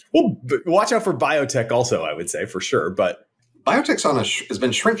mentioned. Well, but watch out for biotech also, I would say, for sure. But biotech's has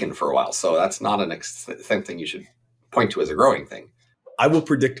been shrinking for a while, so that's not an thing you should point to as a growing thing. I will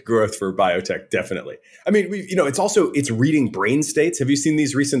predict growth for biotech, definitely. I mean, it's reading brain states. Have you seen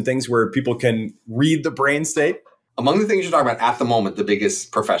these recent things where people can read the brain state? Among the things you're talking about at the moment, the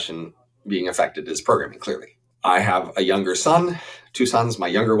biggest profession being affected is programming, clearly. I have a younger son, 2 sons. My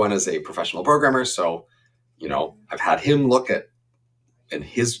younger one is a professional programmer. So, I've had him look at, and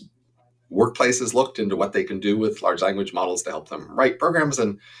his workplaces looked into what they can do with large language models to help them write programs.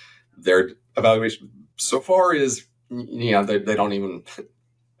 And their evaluation so far is, they don't even,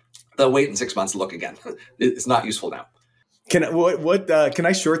 they'll wait in 6 months to look again. It's not useful now. Can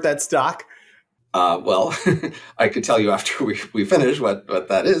I short that stock? Well, I could tell you after we finish what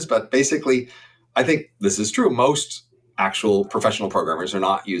that is, but basically, I think this is true. Most actual professional programmers are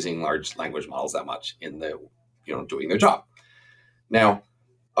not using large language models that much in doing their job. Now,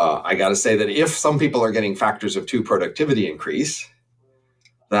 I got to say that if some people are getting factors of 2 productivity increase,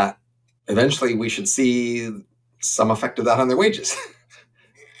 that eventually we should see some effect of that on their wages.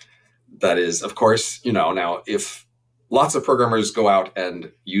 That is, of course, now if lots of programmers go out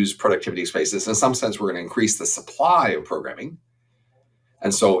and use productivity spaces, in some sense, we're going to increase the supply of programming.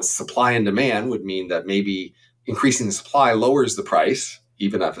 And so supply and demand would mean that maybe increasing the supply lowers the price,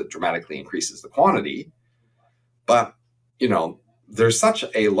 even if it dramatically increases the quantity. But, there's such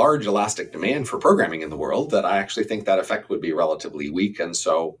a large elastic demand for programming in the world that I actually think that effect would be relatively weak. And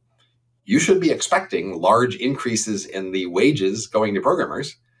so you should be expecting large increases in the wages going to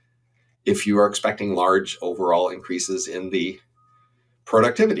programmers if you are expecting large overall increases in the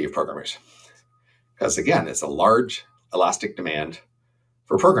productivity of programmers. Because again, it's a large elastic demand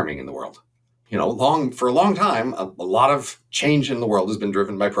for programming in the world. For a long time, a lot of change in the world has been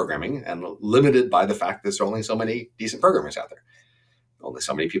driven by programming and limited by the fact there's only so many decent programmers out there. Only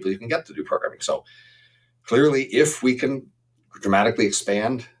so many people you can get to do programming. So clearly, if we can dramatically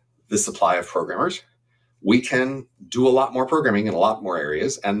expand the supply of programmers, we can do a lot more programming in a lot more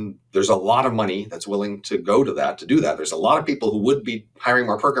areas. And there's a lot of money that's willing to go to that, to do that. There's a lot of people who would be hiring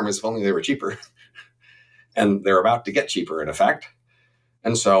more programmers if only they were cheaper. And they're about to get cheaper, in effect.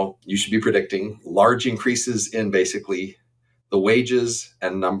 And so you should be predicting large increases in basically the wages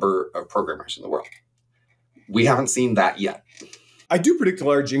and number of programmers in the world. We haven't seen that yet. I do predict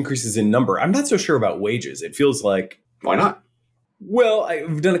large increases in number. I'm not so sure about wages. It feels like... Why not? Well,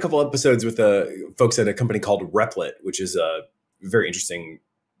 I've done a couple episodes with folks at a company called Replit, which is a very interesting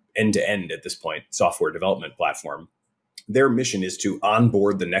end-to-end at this point software development platform. Their mission is to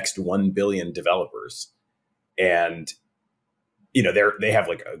onboard the next 1 billion developers. And they have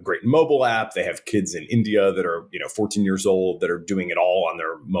like a great mobile app. They have kids in India that are 14 years old that are doing it all on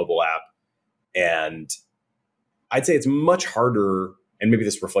their mobile app. And I'd say it's much harder, and maybe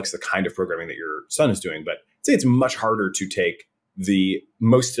this reflects the kind of programming that your son is doing, but I'd say it's much harder to take the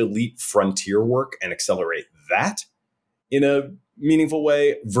most elite frontier work and accelerate that in a meaningful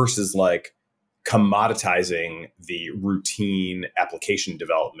way versus like commoditizing the routine application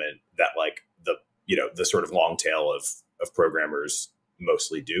development that like the sort of long tail of programmers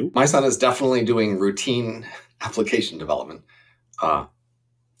mostly do. My son is definitely doing routine application development.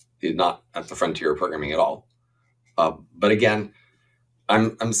 He's not at the frontier of programming at all. But again,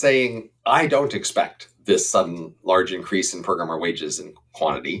 I'm saying I don't expect this sudden large increase in programmer wages and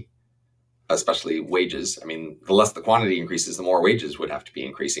quantity, especially wages. I mean, the less the quantity increases, the more wages would have to be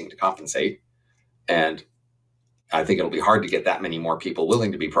increasing to compensate. And I think it'll be hard to get that many more people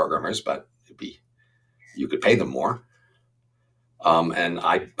willing to be programmers, but you could pay them more. And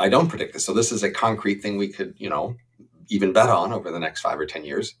I don't predict this. So this is a concrete thing we could, even bet on over the next 5 or 10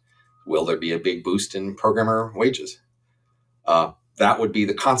 years. Will there be a big boost in programmer wages? That would be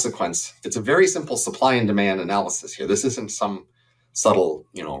the consequence. It's a very simple supply and demand analysis here. This isn't some subtle,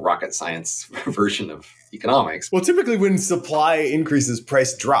 rocket science version of economics. Well, typically when supply increases,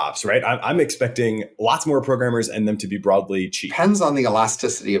 price drops, right? I'm expecting lots more programmers and them to be broadly cheap. Depends on the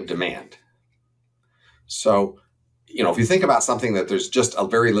elasticity of demand. So, if you think about something that there's just a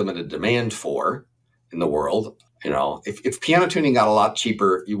very limited demand for in the world, if piano tuning got a lot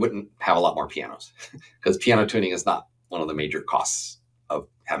cheaper, you wouldn't have a lot more pianos because piano tuning is not one of the major costs of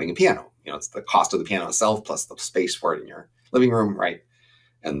having a piano. It's the cost of the piano itself plus the space for it in your living room, right?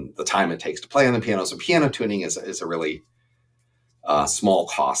 And the time it takes to play on the piano. So piano tuning is a really small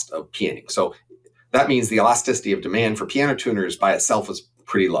cost of pianing. So that means the elasticity of demand for piano tuners by itself is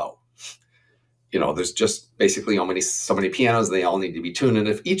pretty low. There's just basically so many pianos, they all need to be tuned. And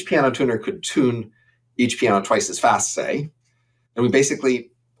if each piano tuner could tune each piano twice as fast, say, then we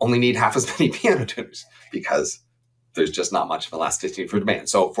basically only need half as many piano tuners because there's just not much of elasticity for demand.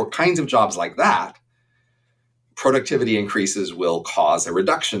 So for kinds of jobs like that, productivity increases will cause a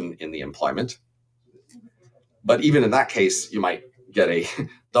reduction in the employment. But even in that case, you might get a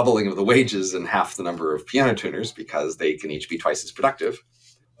doubling of the wages and half the number of piano tuners because they can each be twice as productive.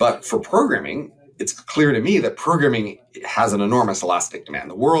 But for programming, it's clear to me that programming has an enormous elastic demand.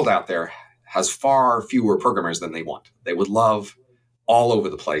 The world out there has far fewer programmers than they want. They would love all over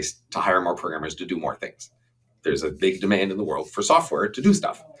the place to hire more programmers to do more things. There's a big demand in the world for software to do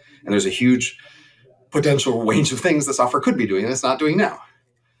stuff. And there's a huge potential range of things the software could be doing and it's not doing now.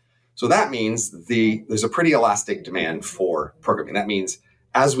 So that means there's a pretty elastic demand for programming. That means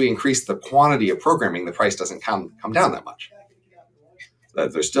as we increase the quantity of programming, the price doesn't come down that much.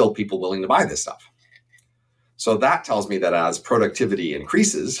 There's still people willing to buy this stuff. So that tells me that as productivity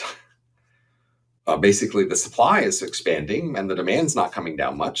increases, basically the supply is expanding and the demand's not coming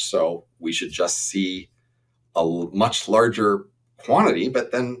down much. So we should just see a much larger quantity,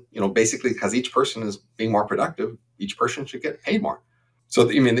 but then, basically because each person is being more productive, each person should get paid more. So,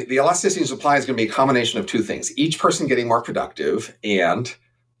 the elasticity of supply is going to be a combination of two things, each person getting more productive and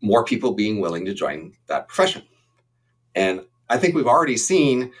more people being willing to join that profession. And I think we've already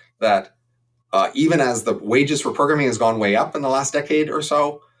seen that even as the wages for programming has gone way up in the last decade or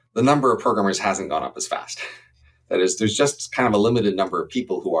so, the number of programmers hasn't gone up as fast. That is, there's just kind of a limited number of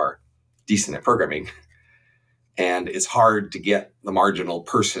people who are decent at programming. And it's hard to get the marginal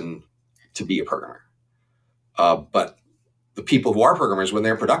person to be a programmer. But the people who are programmers, when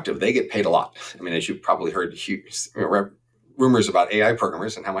they're productive, they get paid a lot. I mean, as you've probably heard rumors about AI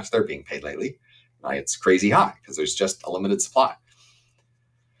programmers and how much they're being paid lately. It's crazy high because there's just a limited supply.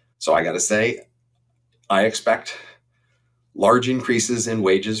 So I got to say, I expect large increases in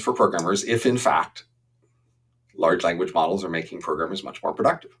wages for programmers if, in fact, large language models are making programmers much more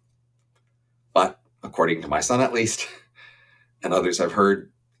productive. But according to my son, at least, and others I've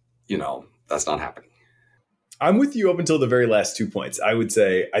heard, that's not happening. I'm with you up until the very last 2 points. I would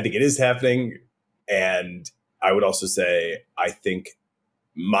say, I think it is happening. And I would also say, I think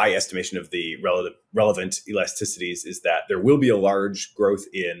my estimation of the relevant elasticities is that there will be a large growth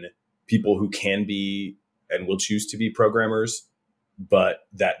in people who can be and will choose to be programmers, but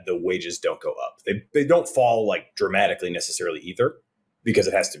that the wages don't go up. They don't fall like dramatically necessarily either, because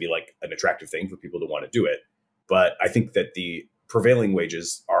it has to be like an attractive thing for people to want to do it. But I think that the prevailing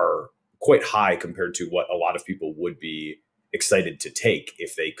wages are quite high compared to what a lot of people would be excited to take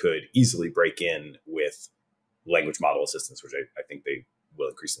if they could easily break in with language model assistance, which I think they will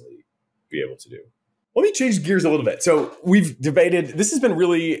increasingly be able to do. Let me change gears a little bit. So we've debated, this has been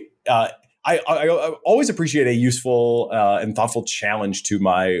really, I always appreciate a useful and thoughtful challenge to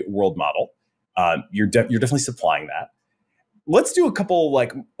my world model. You're definitely supplying that. Let's do a couple,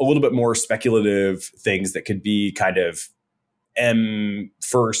 like a little bit more speculative things that could be kind of M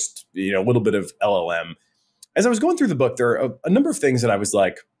first, a little bit of LLM. As I was going through the book, there are a number of things that I was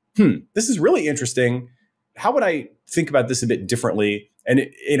like, this is really interesting. How would I think about this a bit differently? And,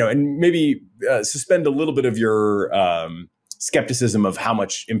 and maybe suspend a little bit of your skepticism of how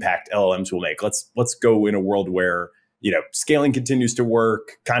much impact LLMs will make. Let's go in a world where, scaling continues to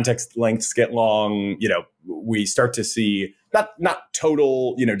work, context lengths get long, we start to see not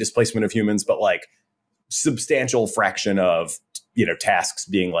total, displacement of humans, but like substantial fraction of, tasks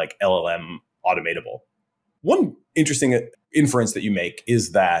being like LLM automatable. One interesting inference that you make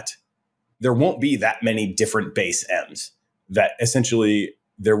is that there won't be that many different base M's, that essentially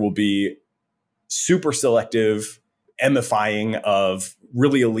there will be super selective emifying of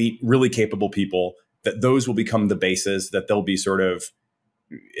really elite, really capable people, that those will become the bases, that they'll be sort of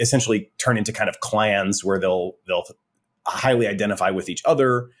essentially turn into kind of clans where they'll highly identify with each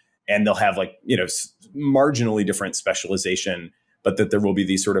other, and they'll have like, marginally different specialization, but that there will be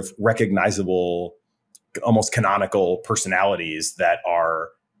these sort of recognizable, almost canonical personalities that are,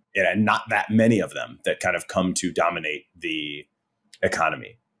 not that many of them, that kind of come to dominate the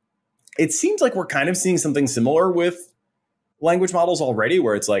economy. It seems like we're kind of seeing something similar with language models already,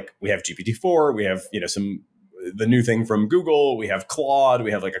 where it's like we have GPT-4, we have, the new thing from Google, we have Claude,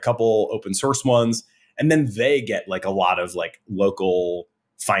 we have like a couple open source ones, and then they get like a lot of like local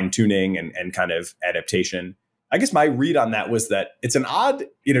fine tuning and kind of adaptation. I guess my read on that was that it's an odd,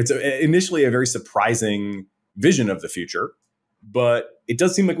 it's initially a very surprising vision of the future, but it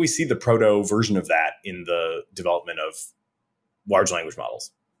does seem like we see the proto version of that in the development of large language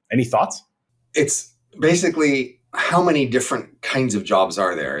models. Any thoughts? It's basically how many different kinds of jobs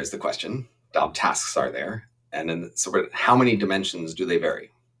are there is the question. Job tasks are there. And then how many dimensions do they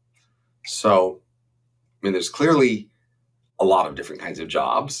vary? So, there's clearly a lot of different kinds of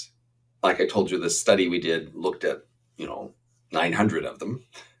jobs. Like I told you, the study we did looked at, 900 of them.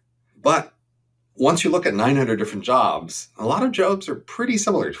 But once you look at 900 different jobs, a lot of jobs are pretty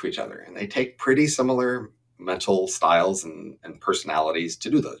similar to each other, and they take pretty similar mental styles and personalities to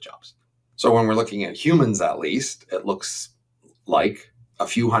do those jobs. So when we're looking at humans, at least, it looks like a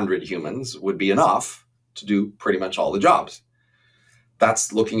few hundred humans would be enough to do pretty much all the jobs.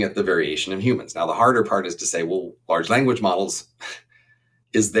 That's looking at the variation in humans. Now, the harder part is to say, well, large language models,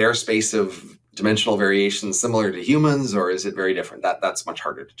 is their space of dimensional variation similar to humans, or is it very different? That's much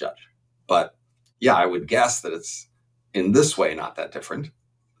harder to judge. But yeah, I would guess that it's in this way not that different.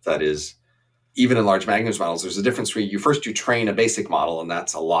 That is, even in large language models, there's a difference where you train a basic model, and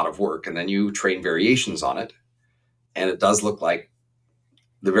that's a lot of work, and then you train variations on it. And it does look like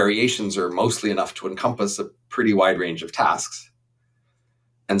the variations are mostly enough to encompass a pretty wide range of tasks.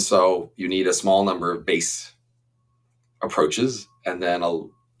 And so you need a small number of base approaches, and then a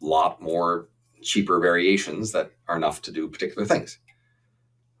lot more cheaper variations that are enough to do particular things.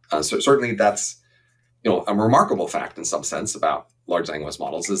 So certainly that's, a remarkable fact in some sense about large language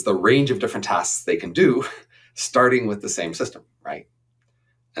models is the range of different tasks they can do, starting with the same system, right?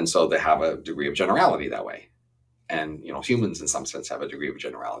 And so they have a degree of generality that way. And, humans in some sense have a degree of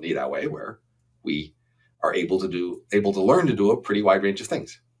generality that way, where we are able to learn to do a pretty wide range of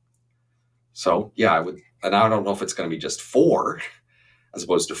things. So yeah, and I don't know if it's going to be just 4 as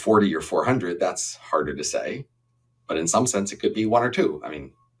opposed to 40 or 400. That's harder to say, but in some sense it could be 1 or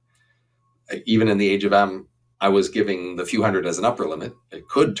 2. Even in the age of M, I was giving the few hundred as an upper limit. It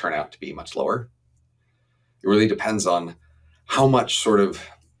could turn out to be much lower. It really depends on how much sort of,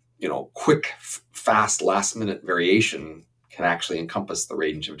 quick, fast, last minute variation can actually encompass the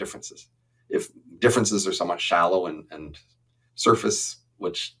range of differences. If differences are somewhat shallow and surface,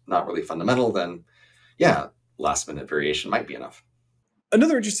 which not really fundamental, then yeah, last minute variation might be enough.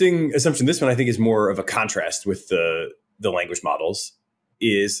 Another interesting assumption, this one I think is more of a contrast with the language models,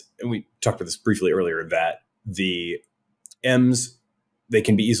 is, and we talked about this briefly earlier, that the M's, they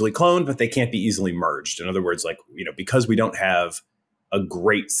can be easily cloned, but they can't be easily merged. In other words, because we don't have a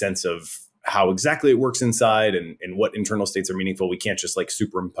great sense of how exactly it works inside and what internal states are meaningful, we can't just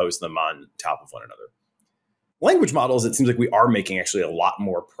superimpose them on top of one another. Language models, it seems like we are making actually a lot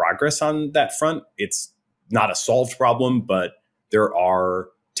more progress on that front. It's not a solved problem, but there are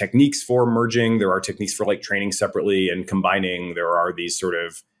techniques for merging. There are techniques for training separately and combining. There are these sort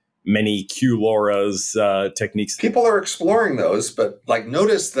of many QLoRa's techniques. People are exploring those, but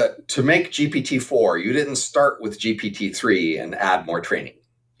notice that to make GPT-4, you didn't start with GPT-3 and add more training.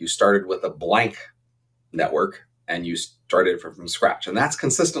 You started with a blank network and you started from scratch. And that's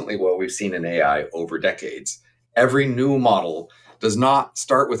consistently what we've seen in AI over decades. Every new model does not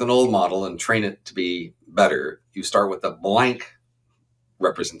start with an old model and train it to be better. You start with a blank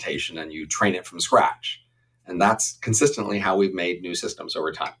representation and you train it from scratch. And that's consistently how we've made new systems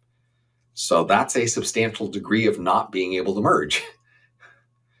over time. So that's a substantial degree of not being able to merge.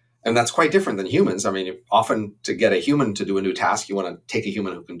 And that's quite different than humans. I mean, often to get a human to do a new task, you want to take a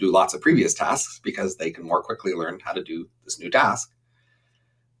human who can do lots of previous tasks because they can more quickly learn how to do this new task.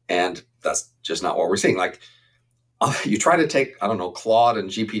 And that's just not what we're seeing. Like, you try to take, I don't know, Claude and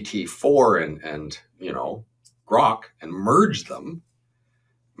GPT-4 and Grok and merge them.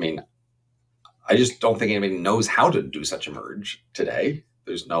 I mean, I just don't think anybody knows how to do such a merge today.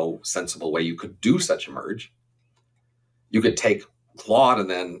 There's no sensible way you could do such a merge. You could take Claude and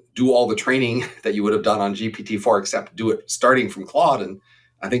then do all the training that you would have done on GPT-4, except do it starting from Claude. And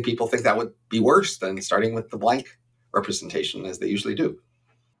I think people think that would be worse than starting with the blank representation as they usually do.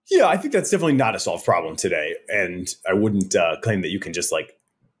 Yeah, I think that's definitely not a solved problem today. And I wouldn't claim that you can just like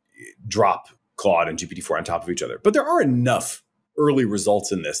drop Claude and GPT-4 on top of each other. But there are enough early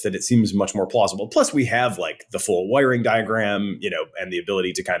results in this that it seems much more plausible. Plus, we have like the full wiring diagram, and the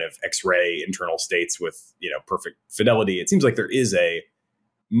ability to kind of X-ray internal states with, perfect fidelity. It seems like there is a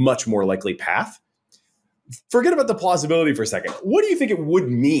much more likely path. Forget about the plausibility for a second. What do you think it would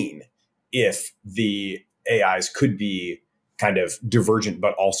mean if the AIs could be kind of divergent,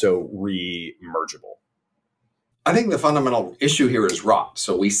 but also re-mergeable? I think the fundamental issue here is rot.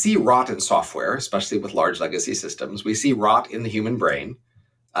 So we see rot in software, especially with large legacy systems. We see rot in the human brain.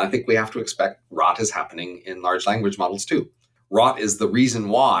 And I think we have to expect rot is happening in large language models too. Rot is the reason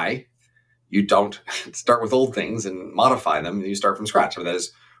why you don't start with old things and modify them, and you start from scratch. So that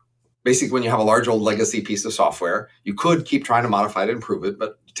is basically when you have a large old legacy piece of software, you could keep trying to modify it and improve it,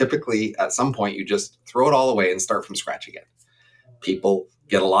 but typically at some point you just throw it all away and start from scratch again. People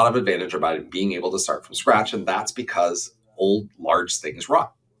get a lot of advantage about being able to start from scratch, and that's because old, large things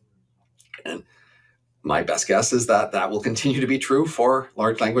rot. And my best guess is that that will continue to be true for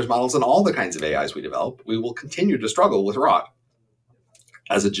large language models and all the kinds of AIs we develop. We will continue to struggle with rot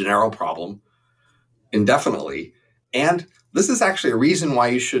as a general problem indefinitely. And this is actually a reason why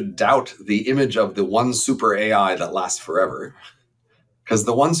you should doubt the image of the one super AI that lasts forever, because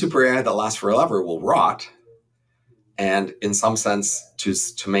the one super AI that lasts forever will rot. And in some sense,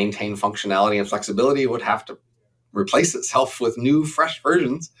 to maintain functionality and flexibility, it would have to replace itself with new, fresh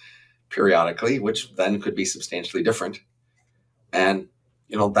versions periodically, which then could be substantially different. And,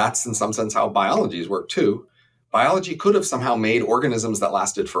 that's in some sense how biologies work too. Biology could have somehow made organisms that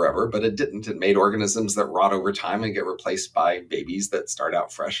lasted forever, but it didn't. It made organisms that rot over time and get replaced by babies that start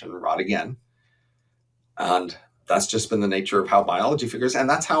out fresh and rot again. And that's just been the nature of how biology figures. And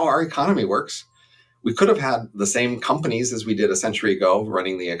that's how our economy works. We could have had the same companies as we did a century ago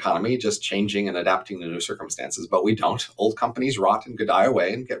running the economy, just changing and adapting to new circumstances, but we don't. Old companies rot and die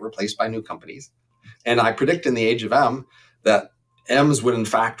away and get replaced by new companies. And I predict in the age of M that M's would in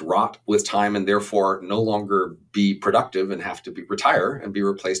fact rot with time and therefore no longer be productive and have to retire and be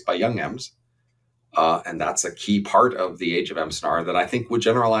replaced by young M's. And that's a key part of the age of M scenario that I think would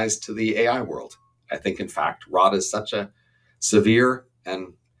generalize to the AI world. I think, in fact, rot is such a severe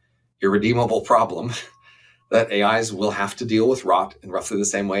and irredeemable problem that AIs will have to deal with rot in roughly the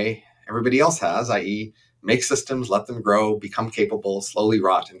same way everybody else has, i.e. make systems, let them grow, become capable, slowly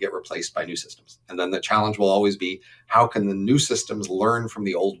rot, and get replaced by new systems. And then the challenge will always be, how can the new systems learn from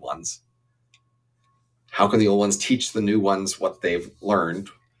the old ones? How can the old ones teach the new ones what they've learned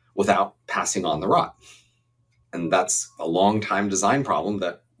without passing on the rot? And that's a long time design problem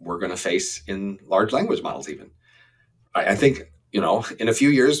that we're going to face in large language models even. I think, in a few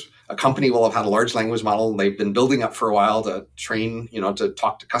years, a company will have had a large language model they've been building up for a while to train, to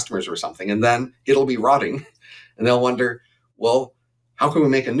talk to customers or something, and then it'll be rotting. And they'll wonder, well, how can we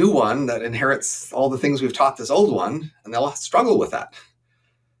make a new one that inherits all the things we've taught this old one? And they'll struggle with that.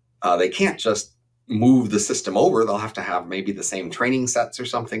 They can't just move the system over. They'll have to have maybe the same training sets or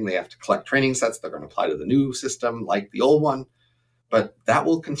something. They have to collect training sets that are going to apply to the new system like the old one. But that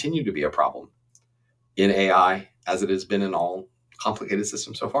will continue to be a problem in AI as it has been in all complicated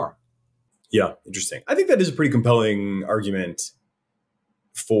systems so far. Yeah, interesting. I think that is a pretty compelling argument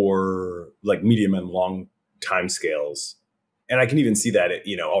for like medium and long time scales. And I can even see that,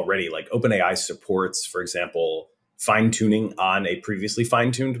 already like OpenAI supports, for example, fine tuning on a previously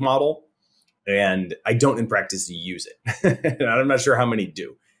fine-tuned model. And I don't in practice use it. And I'm not sure how many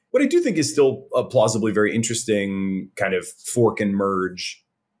do. What I do think is still a plausibly very interesting kind of fork and merge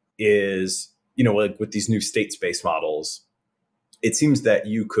is, like with these new state space models, it seems that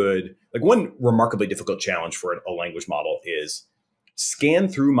you could, like, one remarkably difficult challenge for a language model is scan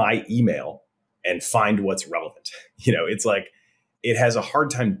through my email and find what's relevant. It's like it has a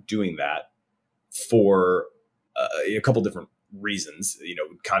hard time doing that for a couple different reasons,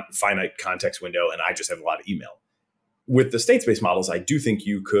 finite context window, and I just have a lot of email. With the state-space models, I do think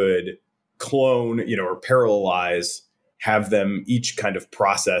you could clone, or parallelize, have them each kind of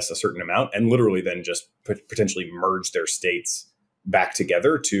process a certain amount and literally then just potentially merge their states back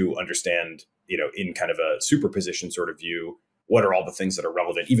together to understand, in kind of a superposition sort of view, what are all the things that are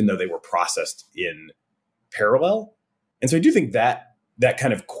relevant, even though they were processed in parallel. And so I do think that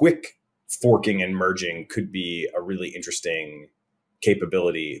kind of quick forking and merging could be a really interesting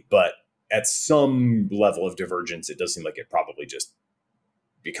capability. But at some level of divergence, it does seem like it probably just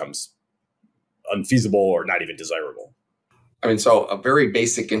becomes unfeasible or not even desirable. I mean, so a very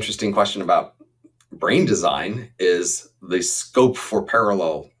basic, interesting question about brain design is the scope for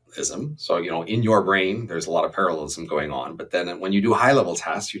parallelism. So, in your brain, there's a lot of parallelism going on. But then when you do high-level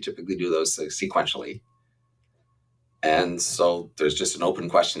tasks, you typically do those sequentially. And so there's just an open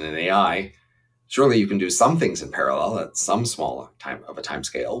question in AI. Surely you can do some things in parallel at some small time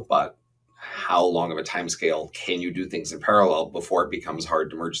scale, but how long of a time scale can you do things in parallel before it becomes hard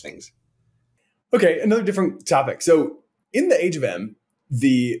to merge things? Okay, another different topic. So in the age of M,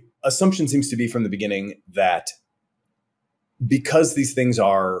 the assumption seems to be from the beginning that because these things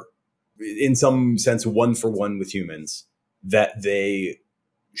are in some sense one for one with humans, that they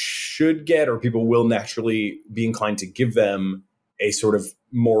should get, or people will naturally be inclined to give them, a sort of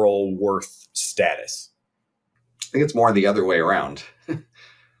moral worth status. I think it's more the other way around.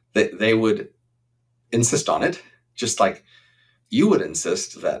 They would insist on it, just like you would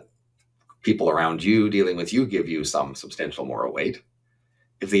insist that people around you dealing with you give you some substantial moral weight.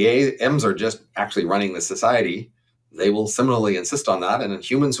 If the AMs are just actually running the society, they will similarly insist on that, and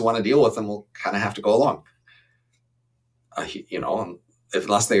humans who want to deal with them will kind of have to go along.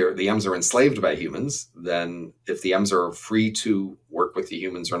 Unless the M's are enslaved by humans, then if the M's are free to work with the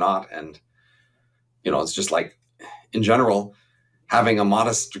humans or not, and it's just like, in general, having a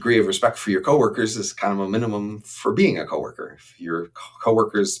modest degree of respect for your coworkers is kind of a minimum for being a coworker. If your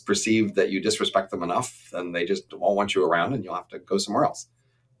coworkers perceive that you disrespect them enough, then they just won't want you around, and you'll have to go somewhere else.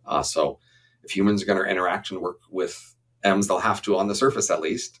 So if humans are going to interact and work with M's, they'll have to, on the surface at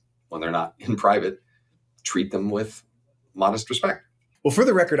least, when they're not in private, treat them with modest respect. Well, for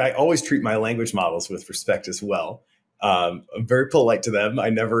the record, I always treat my language models with respect as well. I'm very polite to them. I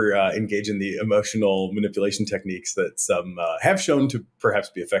never engage in the emotional manipulation techniques that some have shown to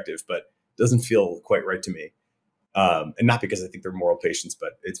perhaps be effective, but doesn't feel quite right to me. And not because I think they're moral patients,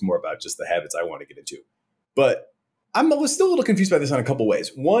 but it's more about just the habits I want to get into. But I'm still a little confused by this on a couple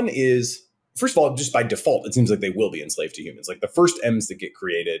ways. One is, first of all, just by default, it seems like they will be enslaved to humans. Like the first M's that get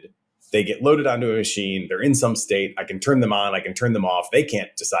created, they get loaded onto a machine. They're in some state. I can turn them on. I can turn them off. They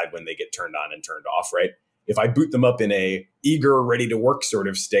can't decide when they get turned on and turned off, right? If I boot them up in a eager, ready to work sort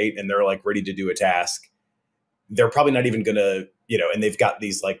of state, and they're like ready to do a task, they're probably not even going to, and they've got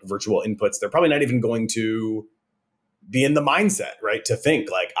these like virtual inputs. They're probably not even going to be in the mindset, right, to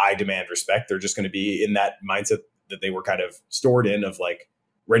think like, I demand respect. They're just going to be in that mindset that they were kind of stored in, of like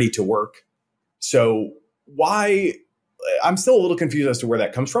ready to work. So why? I'm still a little confused as to where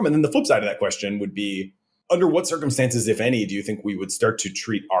that comes from. And then the flip side of that question would be, under what circumstances, if any, do you think we would start to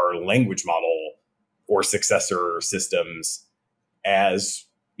treat our language model or successor systems as,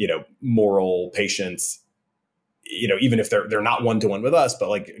 moral patients, even if they're not one-to-one with us, but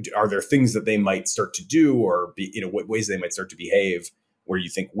like, are there things that they might start to do, or be, what ways they might start to behave where you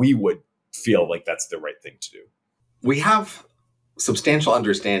think we would feel like that's the right thing to do? We have substantial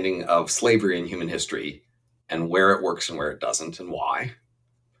understanding of slavery in human history and where it works and where it doesn't and why.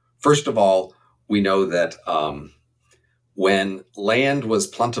 First of all, we know that when land was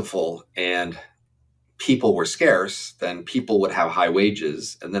plentiful and people were scarce, then people would have high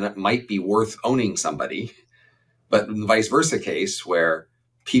wages, and then it might be worth owning somebody. But in the vice versa case, where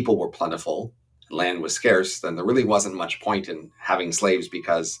people were plentiful and land was scarce, then there really wasn't much point in having slaves,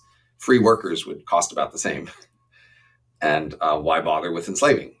 because free workers would cost about the same. And why bother with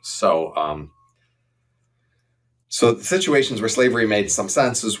enslaving? So the situations where slavery made some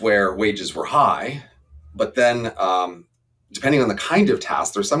sense is where wages were high, but then depending on the kind of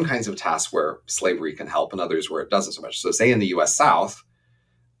task, there's some kinds of tasks where slavery can help and others where it doesn't so much. So say in the US South,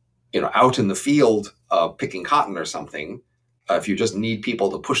 out in the field picking cotton or something, if you just need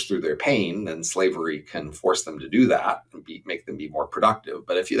people to push through their pain, then slavery can force them to do that and make them be more productive.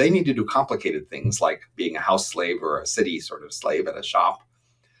 But if they need to do complicated things like being a house slave or a city sort of slave at a shop,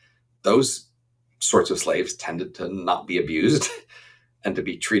 those sorts of slaves tended to not be abused and to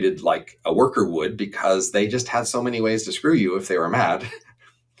be treated like a worker would, because they just had so many ways to screw you if they were mad.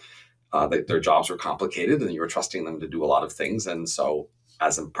 Their jobs were complicated and you were trusting them to do a lot of things. And so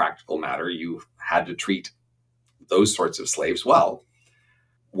as a practical matter, you had to treat those sorts of slaves well.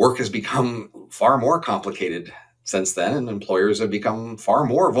 Work has become far more complicated since then, and employers have become far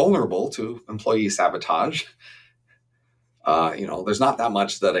more vulnerable to employee sabotage. There's not that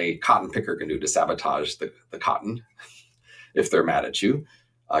much that a cotton picker can do to sabotage the cotton if they're mad at you.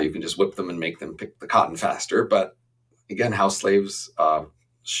 You can just whip them and make them pick the cotton faster. But again, house slaves,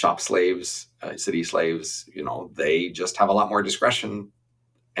 shop slaves, city slaves, they just have a lot more discretion,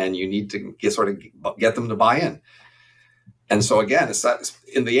 and you need to get them to buy in. And so again, it's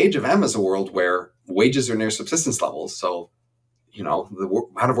in the age of M is a world where wages are near subsistence levels. So, the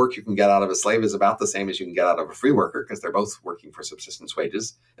amount of work you can get out of a slave is about the same as you can get out of a free worker, because they're both working for subsistence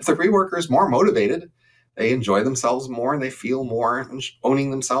wages. If the free worker is more motivated, they enjoy themselves more and they feel more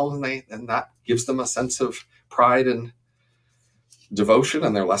owning themselves, and that gives them a sense of pride and devotion,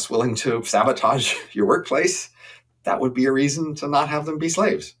 and they're less willing to sabotage your workplace. That would be a reason to not have them be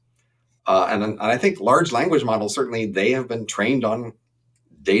slaves. And I think large language models, certainly they have been trained on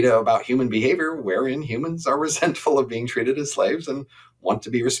data about human behavior, wherein humans are resentful of being treated as slaves and want to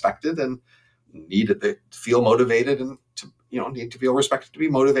be respected and need to feel motivated and need to feel respected to be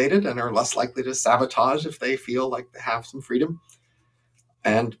motivated, and are less likely to sabotage if they feel like they have some freedom.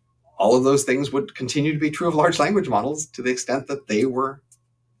 And all of those things would continue to be true of large language models to the extent that they were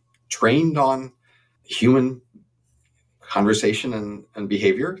trained on human conversation and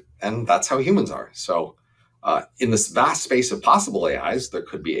behavior, and that's how humans are. So in this vast space of possible AIs, there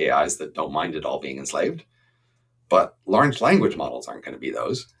could be AIs that don't mind at all being enslaved, but large language models aren't going to be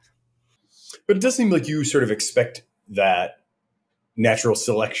those. But it does seem like you sort of expect that natural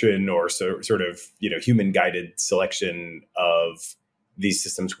selection or sort of human guided selection of these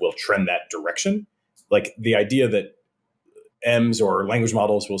systems will trend that direction. Like the idea that M's or language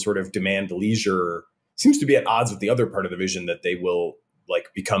models will sort of demand leisure seems to be at odds with the other part of the vision, that they will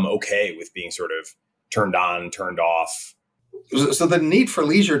become okay with being sort of turned on, turned off. So the need for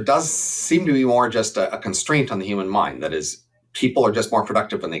leisure does seem to be more just a constraint on the human mind. That is, people are just more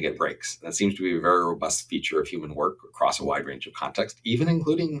productive when they get breaks. That seems to be a very robust feature of human work across a wide range of contexts, even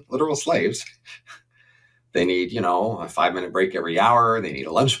including literal slaves. They need, a 5-minute break every hour. They need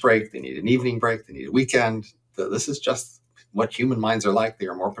a lunch break. They need an evening break. They need a weekend. This is just what human minds are like. They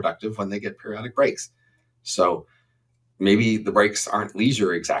are more productive when they get periodic breaks. So maybe the breaks aren't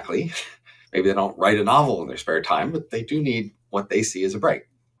leisure exactly. Maybe they don't write a novel in their spare time, but they do need what they see as a break.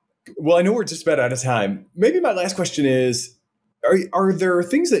 Well, I know we're just about out of time. Maybe my last question is, are there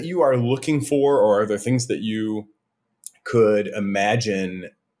things that you are looking for, or are there things that you could imagine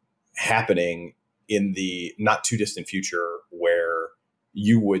happening in the not too distant future where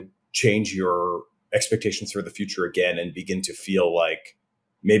you would change your expectations for the future again and begin to feel like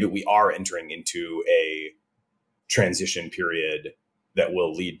maybe we are entering into a transition period that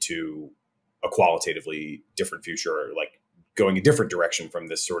will lead to a qualitatively different future, like going a different direction from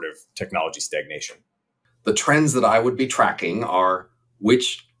this sort of technology stagnation? The trends that I would be tracking are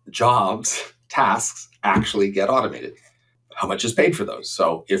which jobs, tasks actually get automated. How much is paid for those?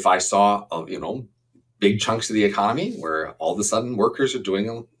 So if I saw, big chunks of the economy where all of a sudden workers are doing,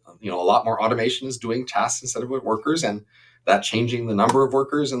 a lot more automation is doing tasks instead of workers, and that changing the number of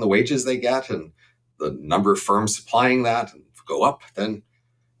workers and the wages they get and the number of firms supplying that go up, then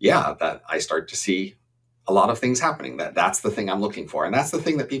that I start to see a lot of things happening. That's the thing I'm looking for. And that's the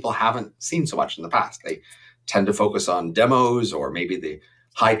thing that people haven't seen so much in the past. They tend to focus on demos, or maybe the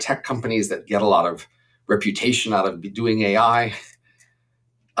high tech companies that get a lot of reputation out of doing AI,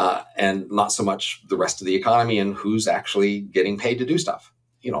 and not so much the rest of the economy and who's actually getting paid to do stuff.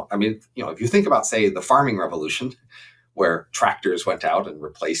 If you think about, say, the farming revolution, where tractors went out and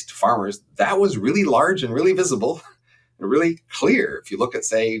replaced farmers, that was really large and really visible and really clear. If you look at,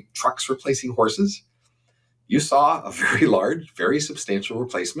 say, trucks replacing horses, you saw a very large, very substantial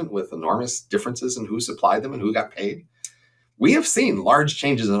replacement with enormous differences in who supplied them and who got paid. We have seen large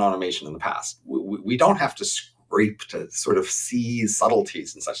changes in automation in the past. We don't have to scrape to sort of see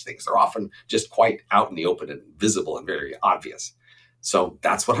subtleties and such things. They're often just quite out in the open and visible and very obvious. So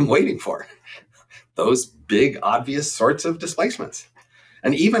that's what I'm waiting for. Those big, obvious sorts of displacements.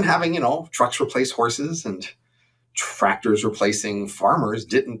 And even having, trucks replace horses and tractors replacing farmers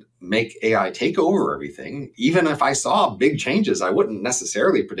didn't make AI take over everything. Even if I saw big changes, I wouldn't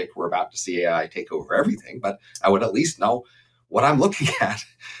necessarily predict we're about to see AI take over everything, but I would at least know what I'm looking at.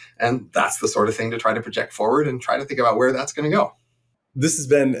 And that's the sort of thing to try to project forward and try to think about where that's going to go. This has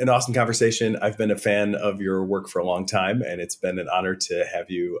been an awesome conversation. I've been a fan of your work for a long time, and it's been an honor to have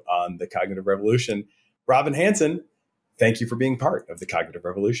you on the Cognitive Revolution. Robin Hanson, thank you for being part of the Cognitive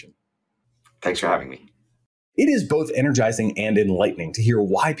Revolution. Thanks for having me. It is both energizing and enlightening to hear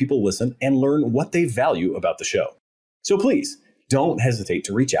why people listen and learn what they value about the show. So please, don't hesitate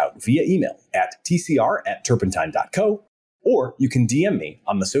to reach out via email at tcr@turpentine.co, or you can DM me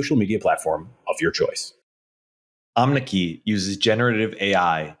on the social media platform of your choice. Omniki uses generative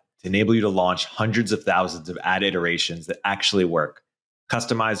AI to enable you to launch hundreds of thousands of ad iterations that actually work,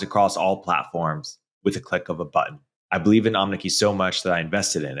 customized across all platforms with a click of a button. I believe in Omniki so much that I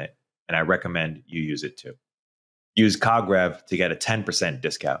invested in it, and I recommend you use it too. Use CogRev to get a 10%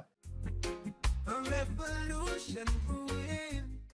 discount.